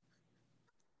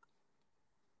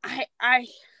 I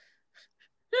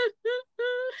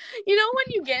you know when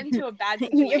you get into a bad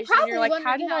situation, you're like,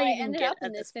 how did I even get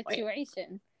in this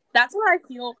situation? That's what I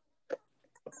feel.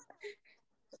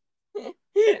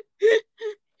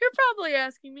 You're probably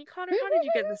asking me, Connor, how did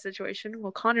you get in this situation?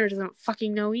 Well, Connor doesn't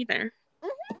fucking know either.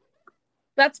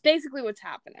 That's basically what's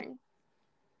happening.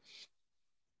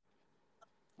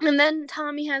 And then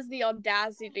Tommy has the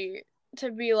audacity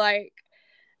to be like,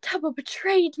 Tubbo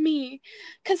betrayed me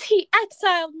because he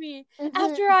exiled me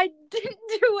after I didn't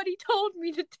do what he told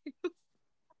me to do.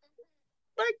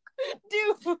 Like,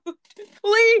 dude,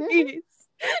 please,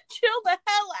 chill the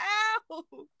hell out.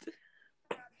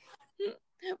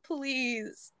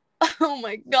 Please. Oh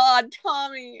my God,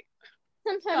 Tommy.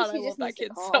 Sometimes God, I love that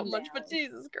kid so much, but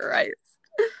Jesus Christ.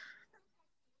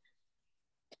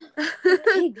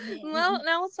 Well,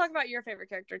 now let's talk about your favorite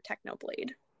character,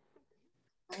 Technoblade.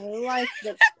 I like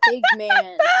the big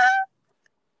man.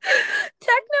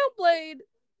 Technoblade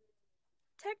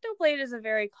is a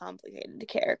very complicated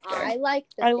character. I like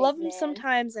the I big love him man.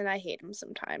 sometimes and I hate him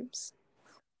sometimes.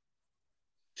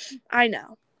 I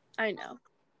know.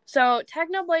 So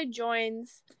Technoblade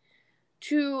joins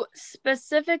to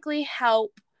specifically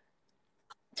help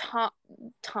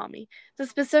Tommy. To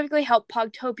specifically help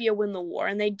Pogtopia win the war.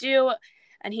 And they do.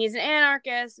 And he's an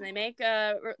anarchist, and they make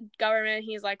a government.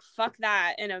 He's like, fuck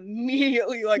that, and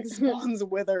immediately, like, spawns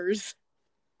withers.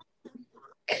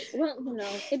 Well, no,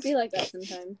 it'd be like that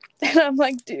sometimes. And I'm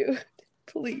like, dude,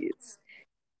 please.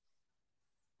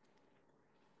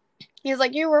 He's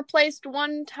like, you replaced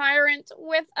one tyrant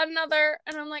with another.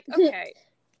 And I'm like, okay.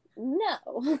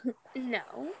 No.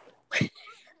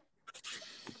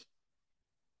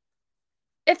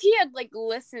 If he had, like,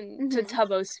 listened to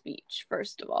Tubbo's speech,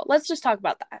 first of all, let's just talk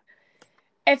about that.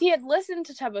 If he had listened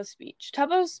to Tubbo's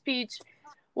speech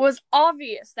was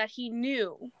obvious that he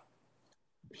knew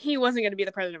he wasn't going to be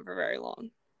the president for very long.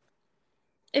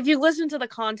 If you listen to the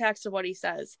context of what he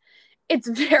says, it's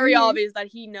very obvious that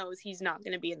he knows he's not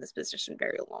going to be in this position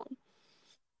very long.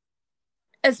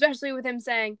 Especially with him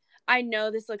saying, I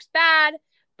know this looks bad,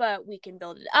 but we can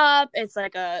build it up. It's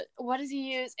like what does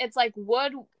he use? It's like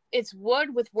wood. It's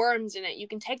wood with worms in it. You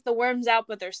can take the worms out,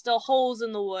 but there's still holes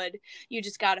in the wood. You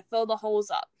just got to fill the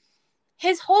holes up.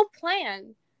 His whole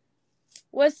plan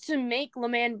was to make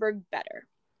L'Manberg better.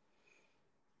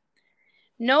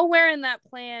 Nowhere in that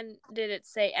plan did it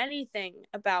say anything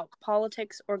about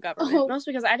politics or government.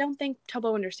 Mostly because I don't think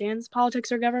Tubbo understands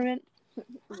politics or government.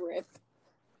 Rip.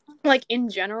 Like, in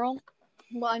general.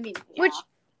 Well, I mean, yeah. Which,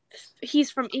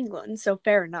 he's from England, so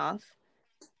fair enough.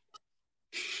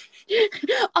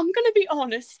 I'm gonna be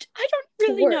honest. I don't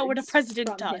really know what a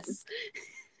president does.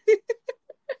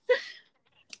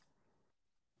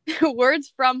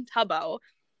 Words from Tubbo.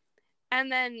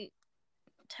 And then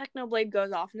Technoblade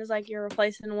goes off and is like, you're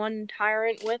replacing one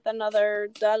tyrant with another.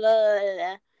 Da, da, da,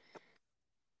 da.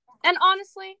 And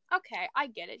honestly, okay, I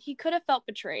get it. He could have felt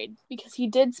betrayed because he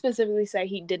did specifically say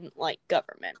he didn't like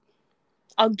government.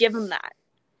 I'll give him that.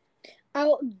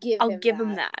 I'll give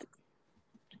him that.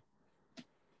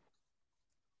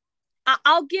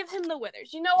 I'll give him the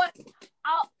withers. You know what?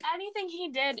 Anything he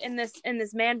did in this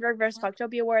Manberg versus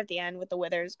Pogtopia war at the end with the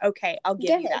withers, okay, I'll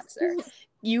give you that, sir.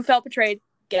 You felt betrayed.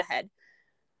 Get ahead.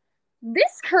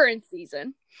 This current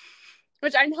season,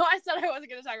 which I know I said I wasn't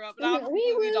going to talk about, but I'm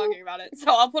completely talking about it,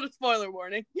 so I'll put a spoiler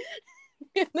warning.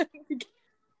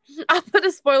 I'll put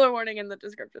a spoiler warning in the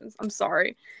descriptions. I'm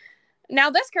sorry. Now,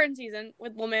 this current season,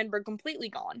 with L'Manberg completely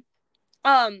gone,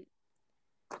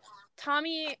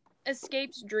 Tommy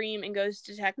escapes Dream and goes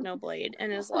to Technoblade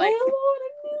and is like,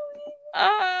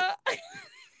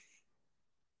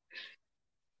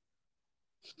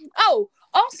 Oh,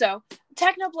 also,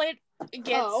 Technoblade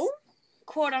gets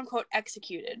quote unquote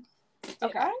executed.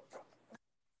 Okay.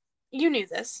 You knew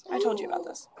this. I told you about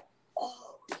this.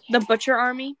 The Butcher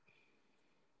Army.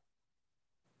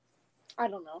 I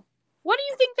don't know. What do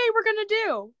you think they were gonna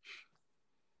do?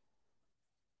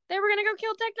 They were gonna go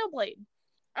kill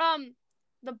Technoblade.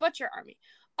 The Butcher Army.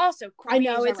 Also, I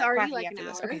know it's already like an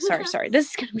hour. Okay, sorry.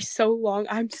 This is gonna be so long.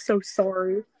 I'm so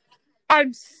sorry.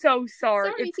 It's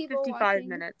 55 watching.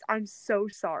 Minutes. I'm so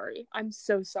sorry.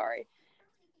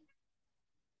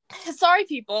 Sorry,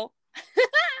 people.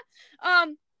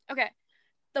 Okay.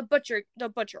 The Butcher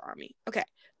Army. Okay.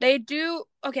 They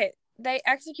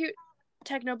execute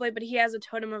Technoblade, but he has a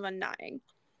totem of undying.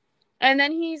 And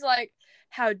then he's like,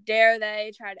 how dare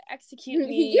they try to execute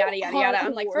me, yada, yada, yada.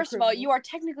 I'm like, first of all, you are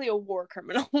technically a war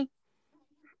criminal. He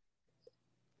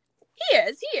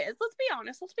is. Let's be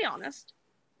honest.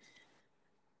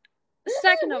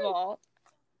 Second of all,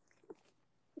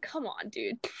 come on,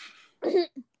 dude.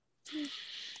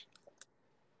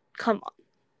 Come on.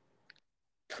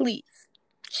 Please.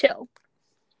 Chill.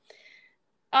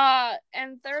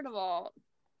 And third of all,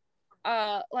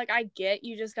 I get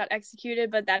you just got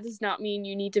executed, but that does not mean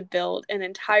you need to build an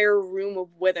entire room of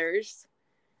withers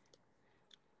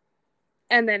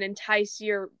and then entice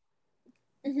your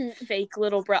fake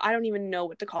little bro. I don't even know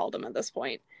what to call them at this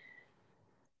point.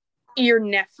 Your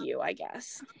nephew, I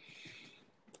guess.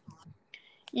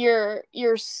 Your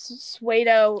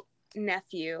Pseudo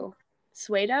nephew.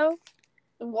 Pseudo?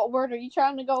 What word are you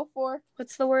trying to go for?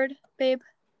 What's the word, babe?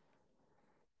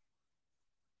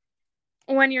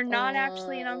 When you're not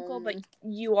actually an uncle, but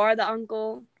you are the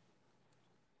uncle.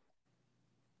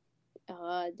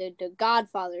 The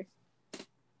godfather.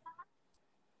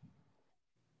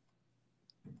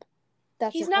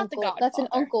 He's not uncle. The godfather. That's an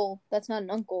uncle. That's not an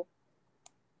uncle.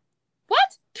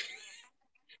 What?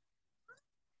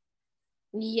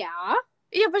 Yeah.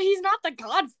 Yeah, but he's not the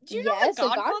god. Do you know what the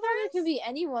godfather is? Could be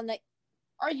anyone that.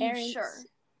 Are you sure?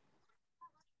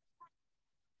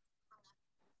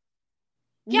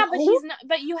 Yeah, but he's not.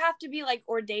 But you have to be like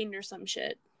ordained or some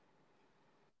shit.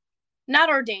 Not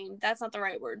ordained. That's not the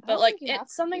right word. But like,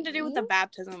 it's something to do with the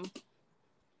baptism.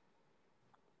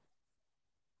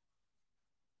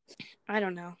 I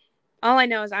don't know. All I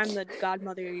know is I'm the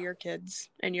godmother of your kids,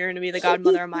 and you're gonna be the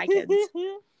godmother of my kids.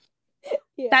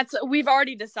 Yeah. We've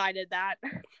already decided that.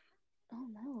 Oh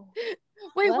no.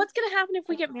 Wait, what's gonna happen if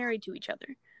we get married to each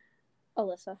other?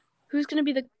 Alyssa. Who's gonna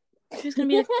be the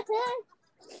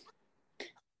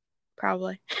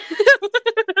Probably.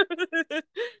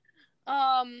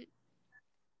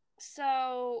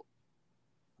 So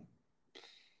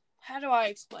how do I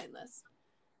explain this?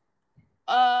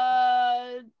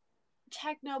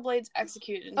 Technoblade's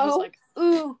executed, and he's like,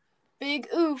 ooh, big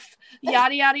oof,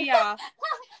 yada yada yada.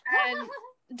 And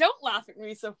don't laugh at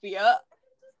me, Sophia.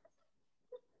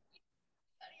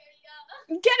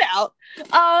 Get out.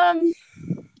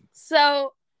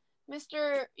 So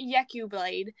Mr. Yeku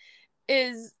Blade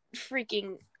is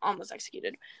freaking almost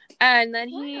executed. And then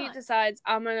he decides,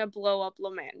 I'm gonna blow up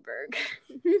L'Manberg.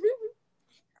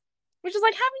 Which is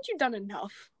like, haven't you done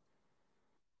enough?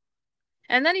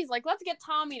 And then he's like, let's get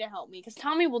Tommy to help me, because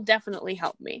Tommy will definitely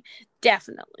help me.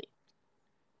 Definitely.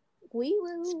 We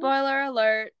will. Spoiler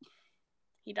alert.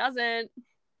 He doesn't.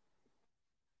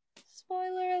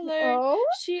 Spoiler alert. Oh?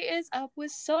 She is up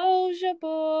with Soulja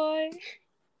Boy.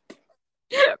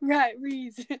 Right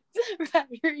reasons.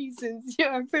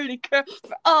 You're a pretty girl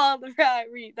for all the right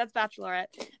reasons. That's Bachelorette.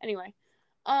 Anyway.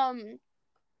 I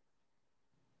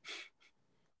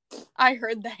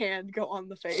heard the hand go on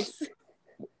the face.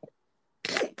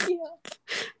 Yeah.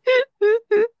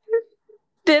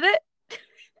 Did it?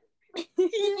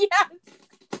 Yes.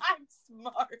 I'm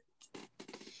smart.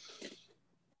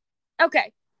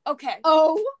 Okay.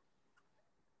 Oh.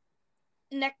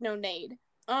 Necnonade.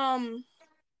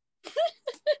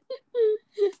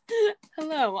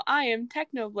 Hello, I am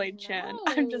Technoblade Chan. No.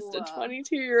 I'm just a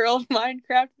 22-year-old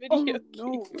Minecraft video gamer.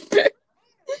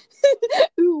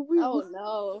 Ooh, oh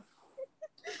no.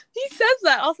 He says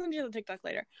that. I'll send you the TikTok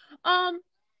later.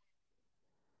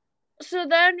 So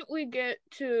then we get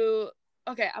to...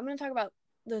 Okay, I'm going to talk about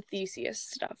the Theseus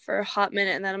stuff for a hot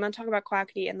minute, and then I'm going to talk about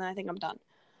Quackity, and then I think I'm done.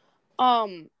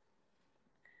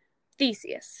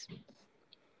 Theseus.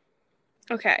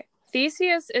 Okay.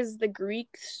 Theseus is the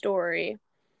Greek story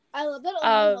I love that Owen's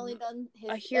of only done his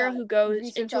a hero who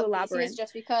goes into a labyrinth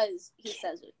just because he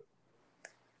says it.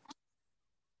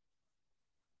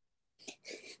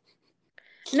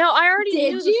 No, I already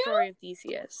Did knew the you? story of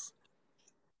Theseus.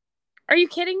 Are you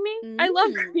kidding me? I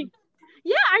love Greek.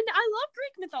 Yeah, I love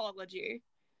Greek mythology.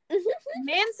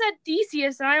 Man said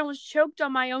Theseus, and I almost choked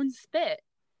on my own spit.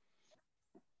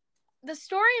 The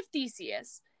story of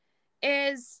Theseus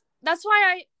is... That's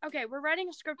why we're writing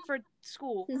a script for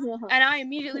school, and I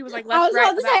immediately was like, let's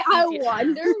write about Theseus. I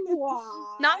wonder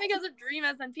why. Not because of Dream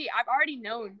SMP. I've already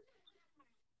known.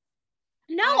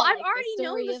 No, I've already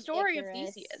known the story of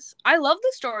Theseus. I love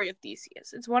the story of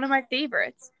Theseus. It's one of my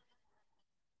favorites.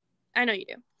 I know you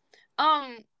do.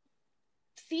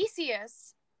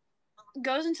 Theseus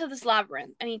goes into this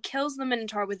labyrinth, and he kills the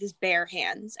Minotaur with his bare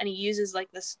hands, and he uses,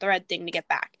 like, this thread thing to get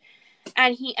back.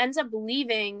 And he ends up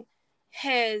leaving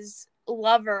his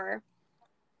lover.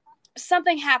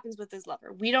 Something happens with his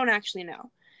lover. We don't actually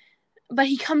know. But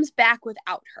he comes back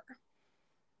without her.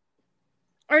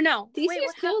 Or no.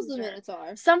 Theseus kills the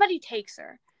Minotaur. Somebody takes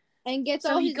her. And gets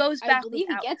so all he his... goes back I believe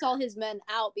he gets all his men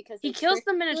out because he kills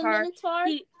the Minotaur.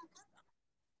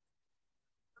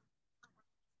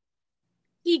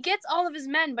 He gets all of his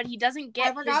men, but he doesn't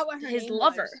get his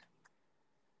lover. Was.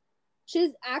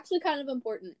 She's actually kind of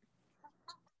important.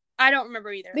 I don't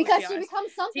remember either. Because she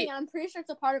becomes something, and I'm pretty sure it's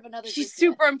a part of another. She's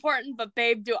super important, but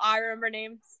babe, do I remember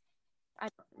names? I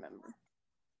don't remember.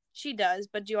 She does,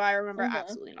 but do I remember?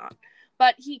 Absolutely not.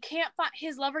 But he can't find...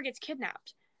 His lover gets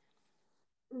kidnapped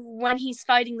when he's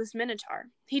fighting this Minotaur.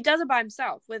 He does it by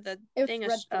himself with a thing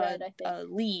of a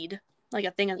lead, like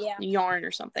a thing of yarn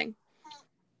or something.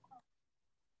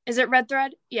 Is it red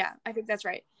thread? Yeah, I think that's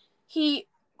right. He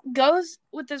goes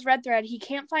with this red thread. He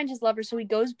can't find his lover, so he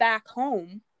goes back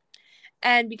home.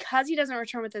 And because he doesn't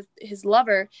return with his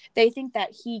lover, they think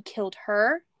that he killed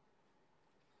her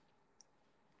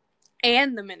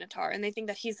and the Minotaur. And they think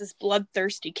that he's this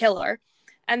bloodthirsty killer.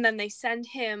 And then they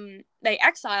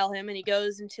exile him, and he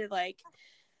goes into, like...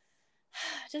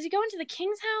 Does he go into the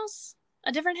king's house?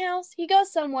 A different house? He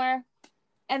goes somewhere.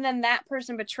 And then that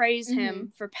person betrays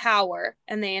him for power,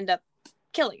 and they end up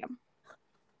killing him.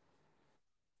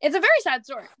 It's a very sad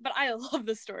story, but I love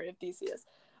the story of Theseus.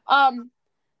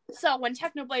 So when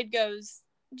Technoblade goes,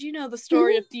 do you know the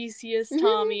story of Theseus,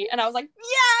 Tommy? And I was like,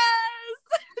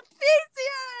 yes!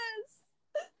 Theseus!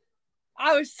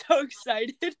 I was so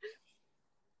excited.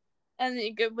 And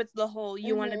then with the whole,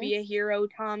 you want to be a hero,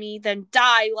 Tommy, then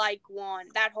die like one.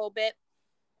 That whole bit.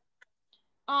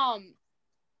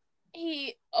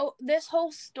 This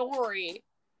whole story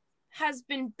has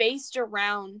been based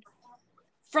around...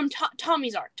 From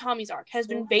Tommy's arc has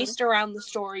been based around the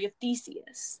story of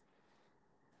Theseus.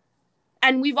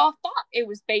 And we've all thought it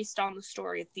was based on the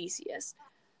story of Theseus.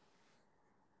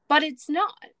 But it's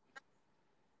not.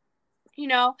 You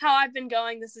know, how I've been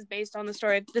going, this is based on the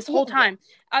story of this whole time.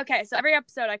 Okay, so every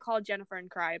episode I call Jennifer and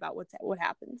cry about what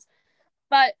happens.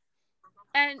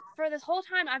 And for this whole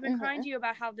time, I've been crying to you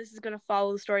about how this is going to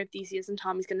follow the story of Theseus and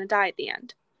Tommy's going to die at the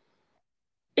end.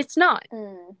 It's not.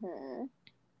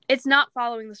 It's not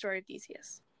following the story of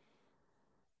Theseus.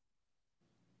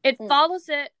 It follows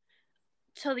it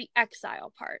till the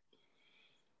exile part.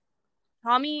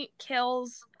 Tommy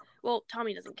kills... Well,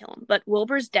 Tommy doesn't kill him, but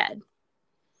Wilbur's dead.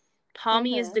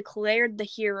 Tommy is declared the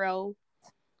hero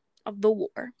of the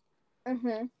war.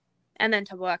 And then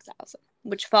Tubbo exiles him,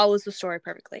 which follows the story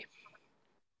perfectly.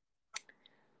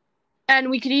 And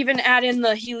we could even add in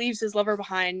he leaves his lover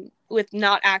behind with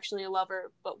not actually a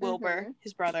lover, but Wilbur,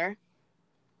 his brother.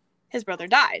 His brother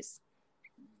dies.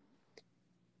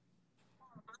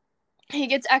 He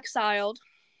gets exiled.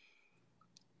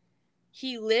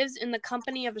 He lives in the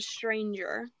company of a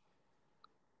stranger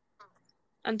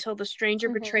until the stranger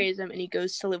betrays him, and he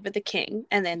goes to live with the king,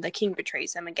 and then the king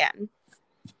betrays him again.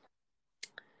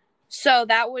 So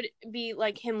that would be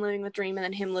like him living with Dream and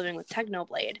then him living with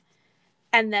Technoblade.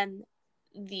 And then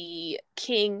the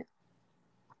king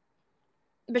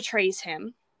betrays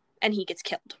him, and he gets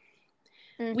killed.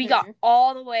 We got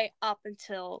all the way up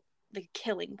until the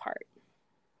killing part.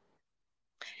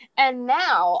 And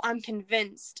now I'm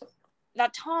convinced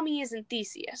that Tommy isn't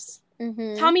Theseus.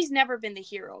 Tommy's never been the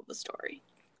hero of the story.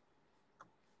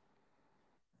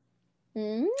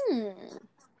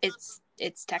 It's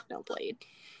Technoblade.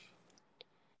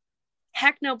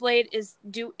 Technoblade is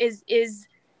the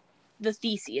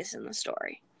Theseus in the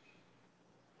story.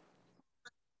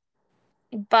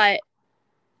 But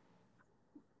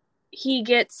he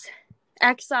gets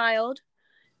exiled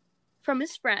from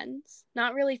his friends,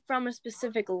 not really from a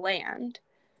specific land,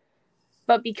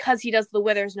 but because he does the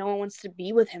Withers, no one wants to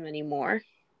be with him anymore.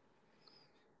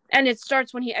 And it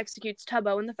starts when he executes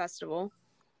Tubbo in the festival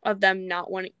of them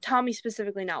not wanting, Tommy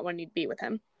specifically not wanting to be with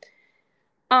him.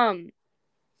 And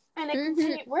it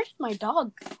continued. Where did my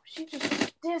dog go? She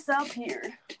just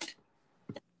disappeared.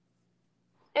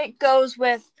 It goes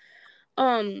with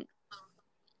Tommy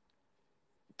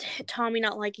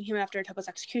not liking him after Tubbo's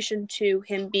execution to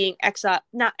him being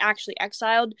not actually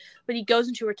exiled, but he goes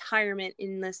into retirement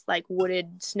in this like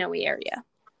wooded, snowy area.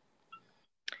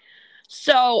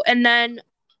 So, and then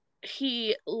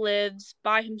he lives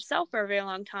by himself for a very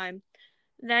long time.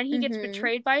 Then he gets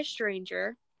betrayed by a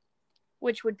stranger,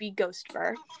 which would be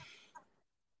Ghostbur.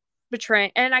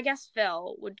 And I guess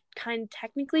Phil would kind of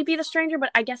technically be the stranger,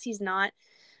 but I guess he's not.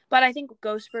 But I think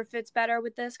Ghostbur fits better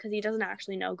with this because he doesn't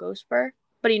actually know Ghostbur,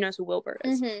 but he knows who Wilbur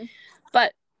is.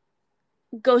 But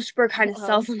Ghostbur kind of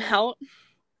sells him out.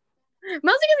 Mostly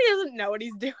because he doesn't know what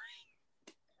he's doing.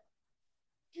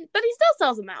 But he still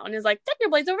sells him out and is like,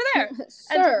 Technoblade's over there.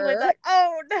 Sir. And Technoblade's like,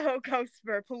 oh no,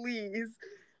 Ghostbur, please.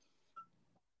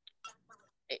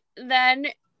 Then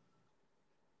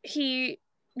he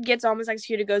gets almost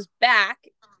executed, goes back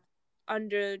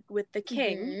with the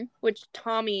king, which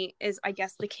Tommy is, I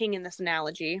guess, the king in this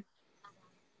analogy.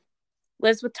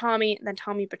 Lives with Tommy, then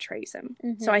Tommy betrays him.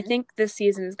 So I think this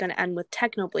season is going to end with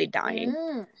Technoblade dying.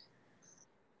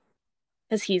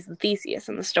 Because he's the Theseus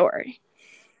in the story.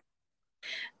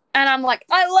 And I'm like,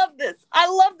 I love this. I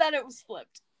love that it was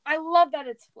flipped. I love that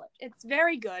it's flipped. It's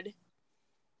very good.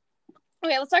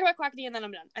 Okay, let's talk about Quackity and then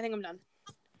I'm done. I think I'm done.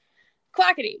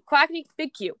 Quackity,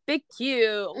 Big Q. Big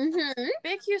Q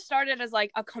started as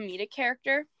like a comedic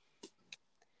character.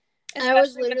 I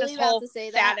was literally about to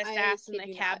say that. Fattest ass in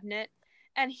the cabinet.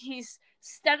 And he's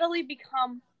steadily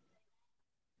become...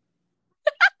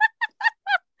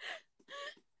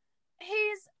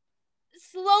 he's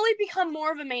slowly become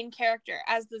more of a main character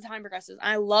as the time progresses.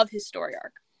 I love his story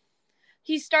arc.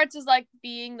 He starts as like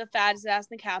being the fattest ass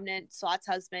in the cabinet, Slot's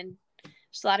husband.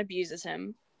 Slot abuses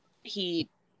him. He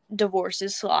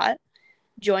divorces Slot,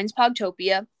 joins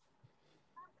Pogtopia,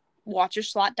 watches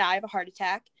Slot die of a heart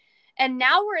attack, and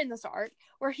now we're in this arc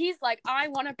where he's like, I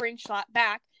want to bring Slot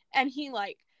back, and he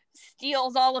like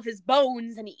steals all of his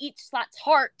bones and he eats Slot's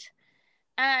heart,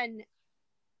 and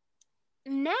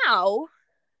now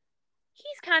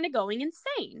he's kind of going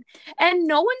insane, and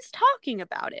no one's talking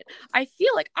about it. I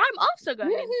feel like I'm also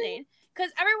going insane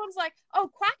because everyone's like,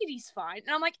 oh, Quackity's fine,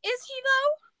 and I'm like, is he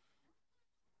though?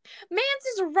 Mance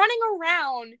is running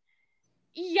around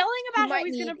yelling about how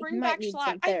he's going to bring back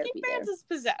Slot. I think Mance is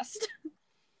possessed.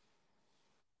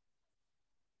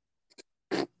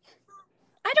 I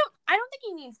don't think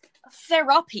he needs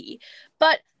therapy,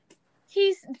 but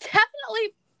he's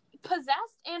definitely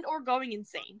possessed and or going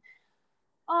insane.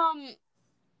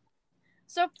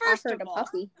 So first of all,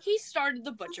 he started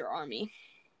the Butcher Army.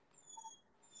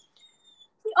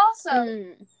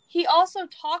 He also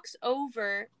talks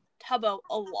over Tubbo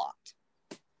a lot.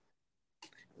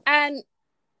 And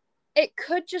it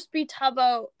could just be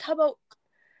Tubbo. Tubbo,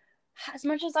 as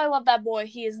much as I love that boy,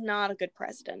 he is not a good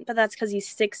president. But that's because he's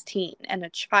 16 and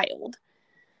a child.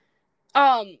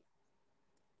 He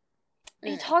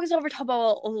talks over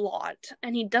Tubbo a lot.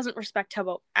 And he doesn't respect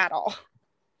Tubbo at all.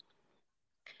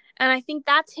 And I think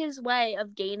that's his way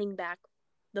of gaining back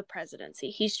the presidency.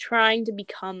 He's trying to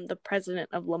become the president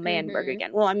of L'Manberg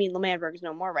again. Well, I mean, L'Manberg is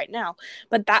no more right now,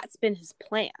 but that's been his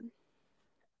plan.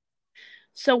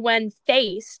 So when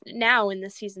faced, now in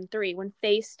this season 3, when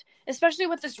faced, especially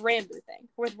with this Ranboo thing,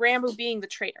 with Ranboo being the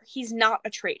traitor, he's not a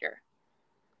traitor.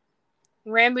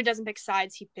 Ranboo doesn't pick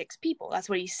sides, he picks people. That's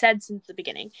what he said since the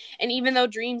beginning. And even though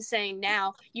Dream's saying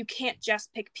now, you can't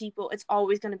just pick people, it's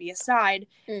always going to be a side,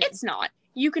 it's not.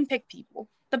 You can pick people.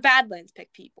 The Badlands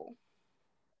pick people.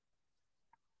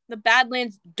 The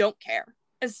Badlands don't care.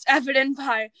 As evident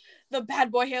by the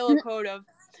Bad Boy Halo quote of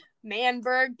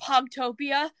Manberg,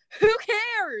 Pogtopia. Who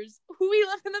cares who we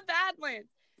live in the Badlands?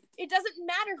 It doesn't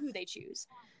matter who they choose.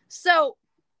 So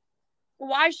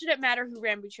why should it matter who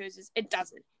Ranboo chooses? It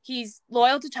doesn't. He's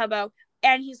loyal to Tubbo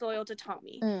and he's loyal to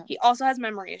Tommy. He also has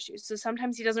memory issues, so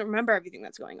sometimes he doesn't remember everything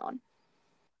that's going on.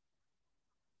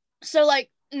 So like,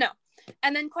 no.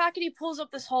 And then Quackity pulls up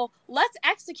this whole, let's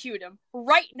execute him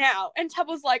right now. And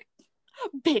Tubbo's like,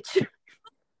 bitch.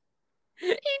 He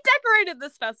decorated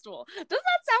this festival. Doesn't that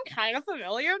sound kind of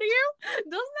familiar to you? Doesn't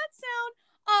that sound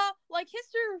like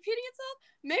history repeating itself?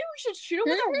 Maybe we should shoot him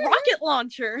with a rocket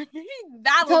launcher.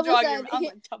 That'll jog your mouth.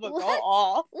 Like, Tubbo, go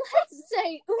off. Let's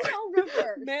say Uno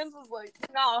reverse. Mans was like,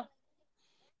 nah.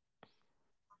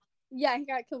 Yeah, he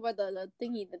got killed by the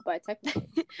thingy by Techno.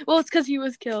 Well, it's because he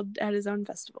was killed at his own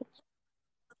festival.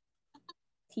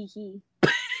 Tee-hee.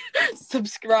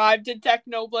 Subscribe to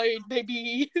Technoblade,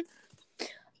 baby.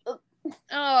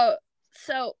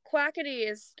 So Quackity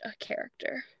is a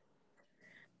character.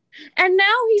 And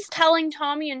now he's telling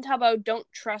Tommy and Tubbo don't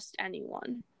trust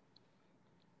anyone.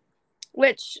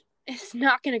 Which is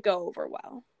not going to go over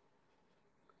well.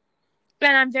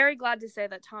 And I'm very glad to say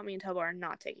that Tommy and Tubbo are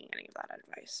not taking any of that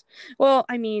advice. Well,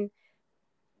 I mean,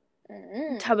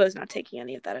 Tubbo's not taking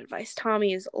any of that advice.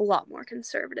 Tommy is a lot more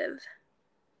conservative.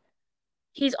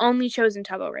 He's only chosen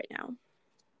Tubbo right now.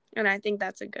 And I think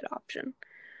that's a good option.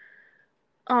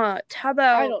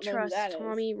 Tubbo trusts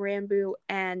Tommy, Rambo,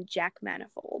 and Jack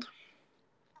Manifold.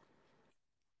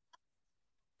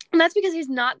 And that's because he's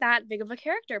not that big of a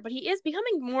character, but he is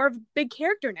becoming more of a big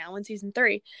character now in season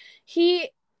 3. He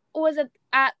was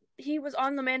he was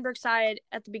on the Manberg side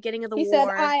at the beginning of the war. He said,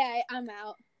 I'm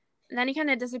out. And then he kind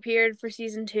of disappeared for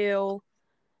season 2.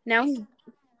 Now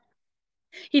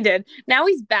he did. Now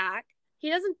he's back. He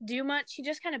doesn't do much. He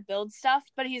just kind of builds stuff,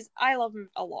 but I love him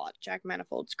a lot. Jack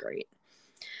Manifold's great.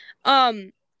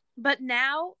 But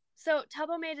now, so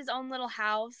Tubbo made his own little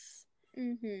house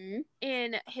in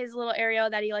his little area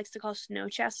that he likes to call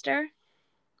Snowchester.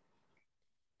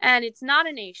 And it's not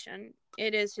a nation.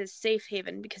 It is his safe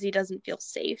haven because he doesn't feel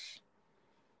safe.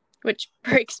 Which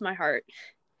breaks my heart.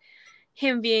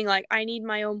 Him being like, I need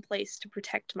my own place to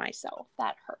protect myself.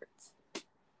 That hurts.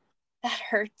 That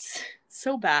hurts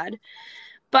so bad.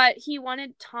 But he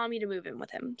wanted Tommy to move in with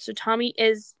him. So Tommy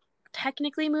is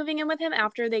technically moving in with him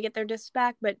after they get their discs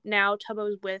back, but now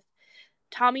Tommy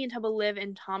and Tubbo live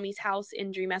in Tommy's house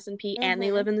in Dream SMP, and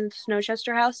they live in the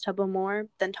Snowchester house. Tubbo more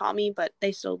than Tommy, but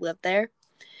they still live there.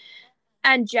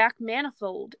 And Jack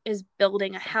Manifold is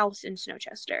building a house in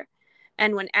Snowchester.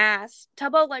 And when asked,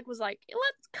 Tubbo was like,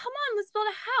 let's build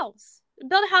a house.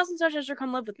 Build a house in Snowchester,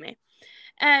 come live with me.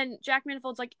 And Jack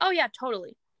Manifold's like, oh yeah,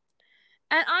 totally.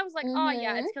 And I was like, oh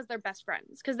yeah, it's because they're best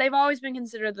friends. Because they've always been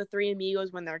considered the three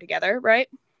amigos when they're together, right?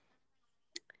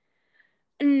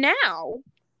 Now,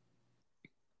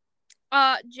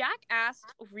 Jack asked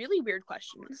really weird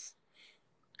questions.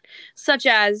 Such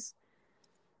as,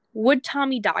 would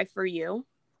Tommy die for you?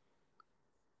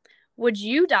 Would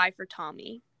you die for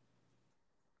Tommy?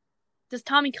 Does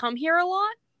Tommy come here a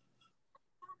lot?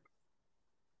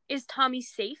 Is Tommy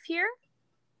safe here?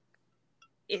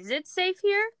 Is it safe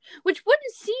here? Which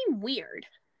wouldn't seem weird.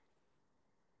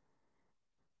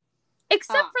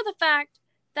 Except for the fact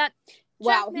that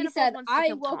Jack he Manifold said, wants to I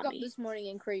kill woke Tommy. up this morning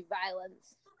and craved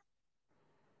violence.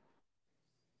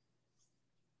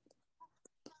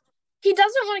 He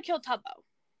doesn't want to kill Tubbo.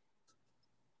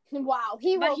 Wow,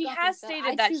 but he has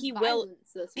stated that he will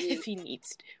if he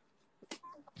needs to.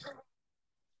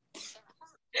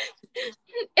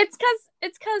 It's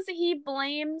because he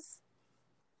blames.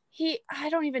 I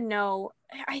don't even know.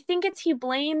 I think he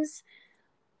blames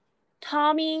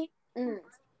Tommy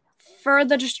for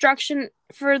the destruction.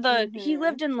 He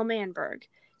lived in L'Manberg.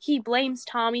 He blames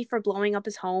Tommy for blowing up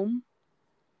his home.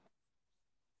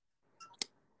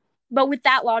 But with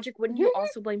that logic, wouldn't you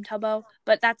also blame Tubbo?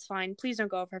 But that's fine. Please don't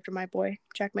go after my boy,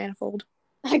 Jack Manifold.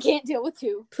 I can't deal with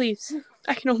two. Please.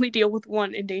 I can only deal with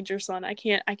one endangered son. I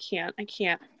can't deal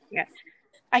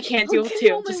with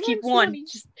two. Just keep one. Money.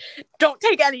 Just don't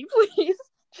take any, please.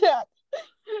 Jack.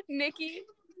 Nikki.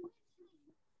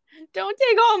 Don't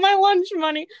take all my lunch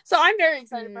money. So I'm very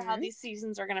excited for how these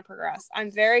seasons are going to progress. I'm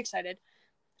very excited.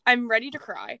 I'm ready to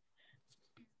cry.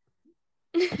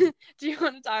 Do you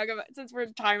want to talk about, since we're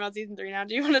talking about season 3 now,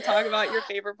 do you want to talk about your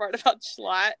favorite part about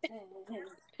Schlatt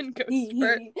and Ghost?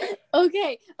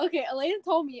 Okay. Elena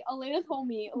told me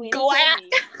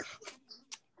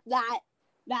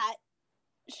that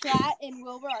Schlatt and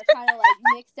Wilbur are kind of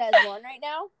mixed as one right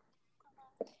now.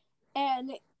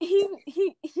 And he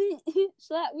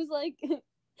Schlatt was like, where's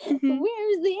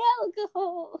the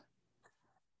alcohol?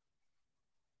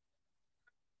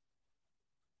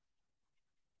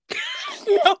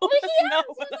 No,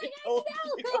 alcohol.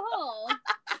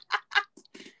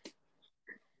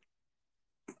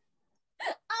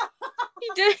 He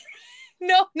did.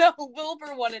 No,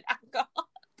 Wilbur wanted alcohol.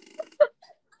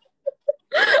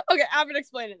 Okay, I'm gonna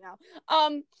explain it now.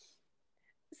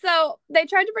 So they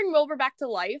tried to bring Wilbur back to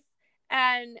life,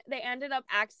 and they ended up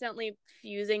accidentally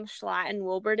fusing Schlatt and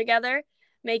Wilbur together,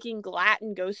 making Glatt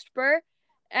and Ghostbur.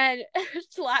 And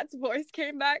Schlatt's voice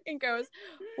came back and goes,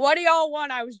 "What do y'all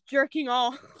want? I was jerking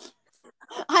off.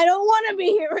 I don't want to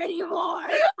be here anymore.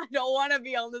 I don't want to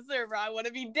be on the server. I want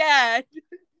to be dead."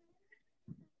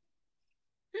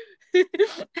 And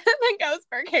then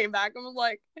Ghostbur came back and was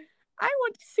like, "I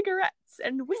want cigarettes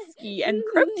and whiskey and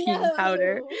protein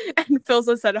powder." And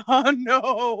Philza said, "Oh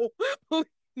no,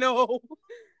 no."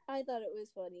 I thought it was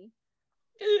funny.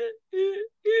 And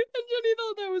Jenny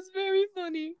thought that was very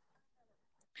funny.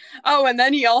 Oh, and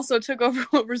then he also took over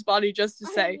Wilbur's body just to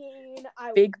say,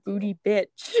 big booty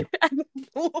bitch.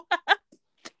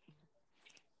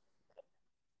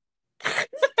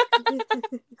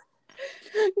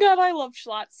 God, I love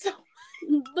Schlatt so much.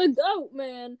 The goat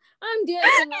man. I'm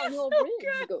dancing on your bridge,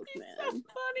 God, goat he's man. so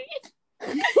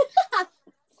funny.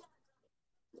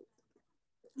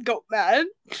 Goat man.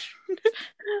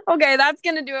 Okay, that's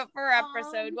gonna do it for our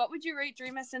episode. What would you rate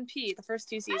Dream SMP, the first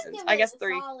 2 seasons? I guess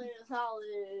 3.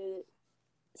 Solid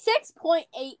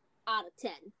 6.8 out of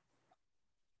 10.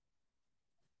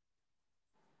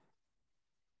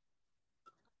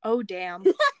 Oh, damn.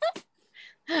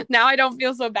 Now I don't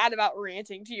feel so bad about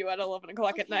ranting to you at 11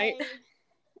 o'clock at night.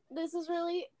 This is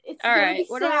really... It's all right,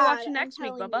 what sad, are we watching next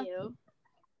week, Bubba?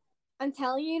 I'm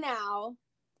telling you now.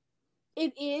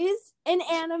 It is an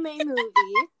anime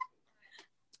movie.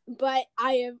 But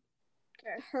I have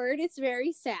heard it's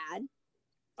very sad.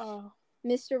 Oh.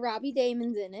 Mr. Robbie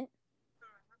Damon's in it.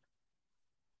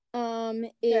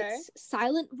 It's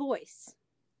Silent Voice.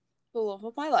 The love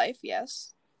of my life,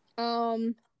 yes. I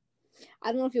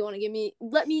don't know if you want to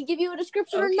let me give you a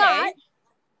description or not.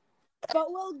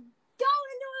 But we'll go into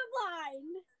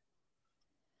it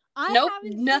blind. Nope,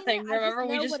 nothing. Remember,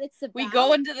 we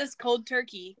go into this cold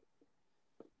turkey.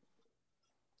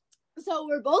 So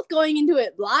we're both going into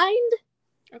it blind.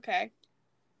 Okay.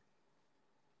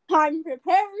 I'm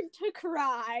prepared to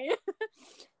cry.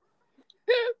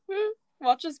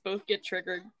 Watch us both get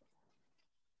triggered.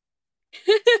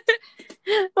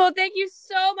 Well, thank you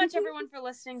so much, everyone, for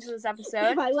listening to this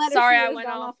episode. Sorry I went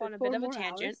off on a bit of a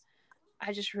tangent.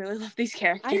 I just really love these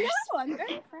characters. I know, I'm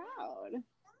very proud.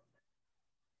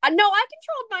 No, I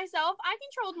controlled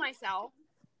myself.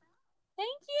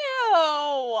 Thank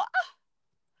you.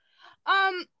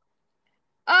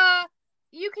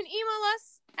 You can email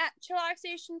us at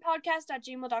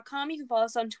chillaxationpodcast@gmail.com. You can follow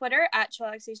us on Twitter at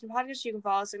chillaxationpodcast. You can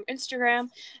follow us on Instagram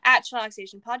at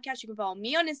chillaxationpodcast. You can follow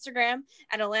me on Instagram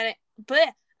at Elena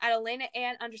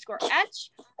Ann_H,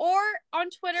 or on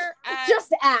Twitter at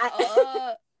just at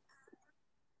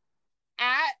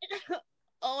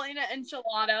Elena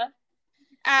Enchilada.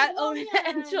 At Elena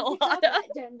Enchilada.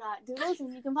 Jen.doodles,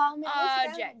 and you can follow me on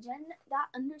Instagram at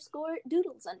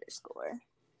Jen._doodles_.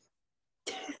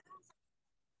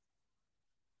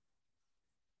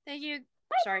 Thank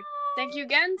you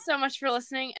again so much for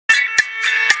listening.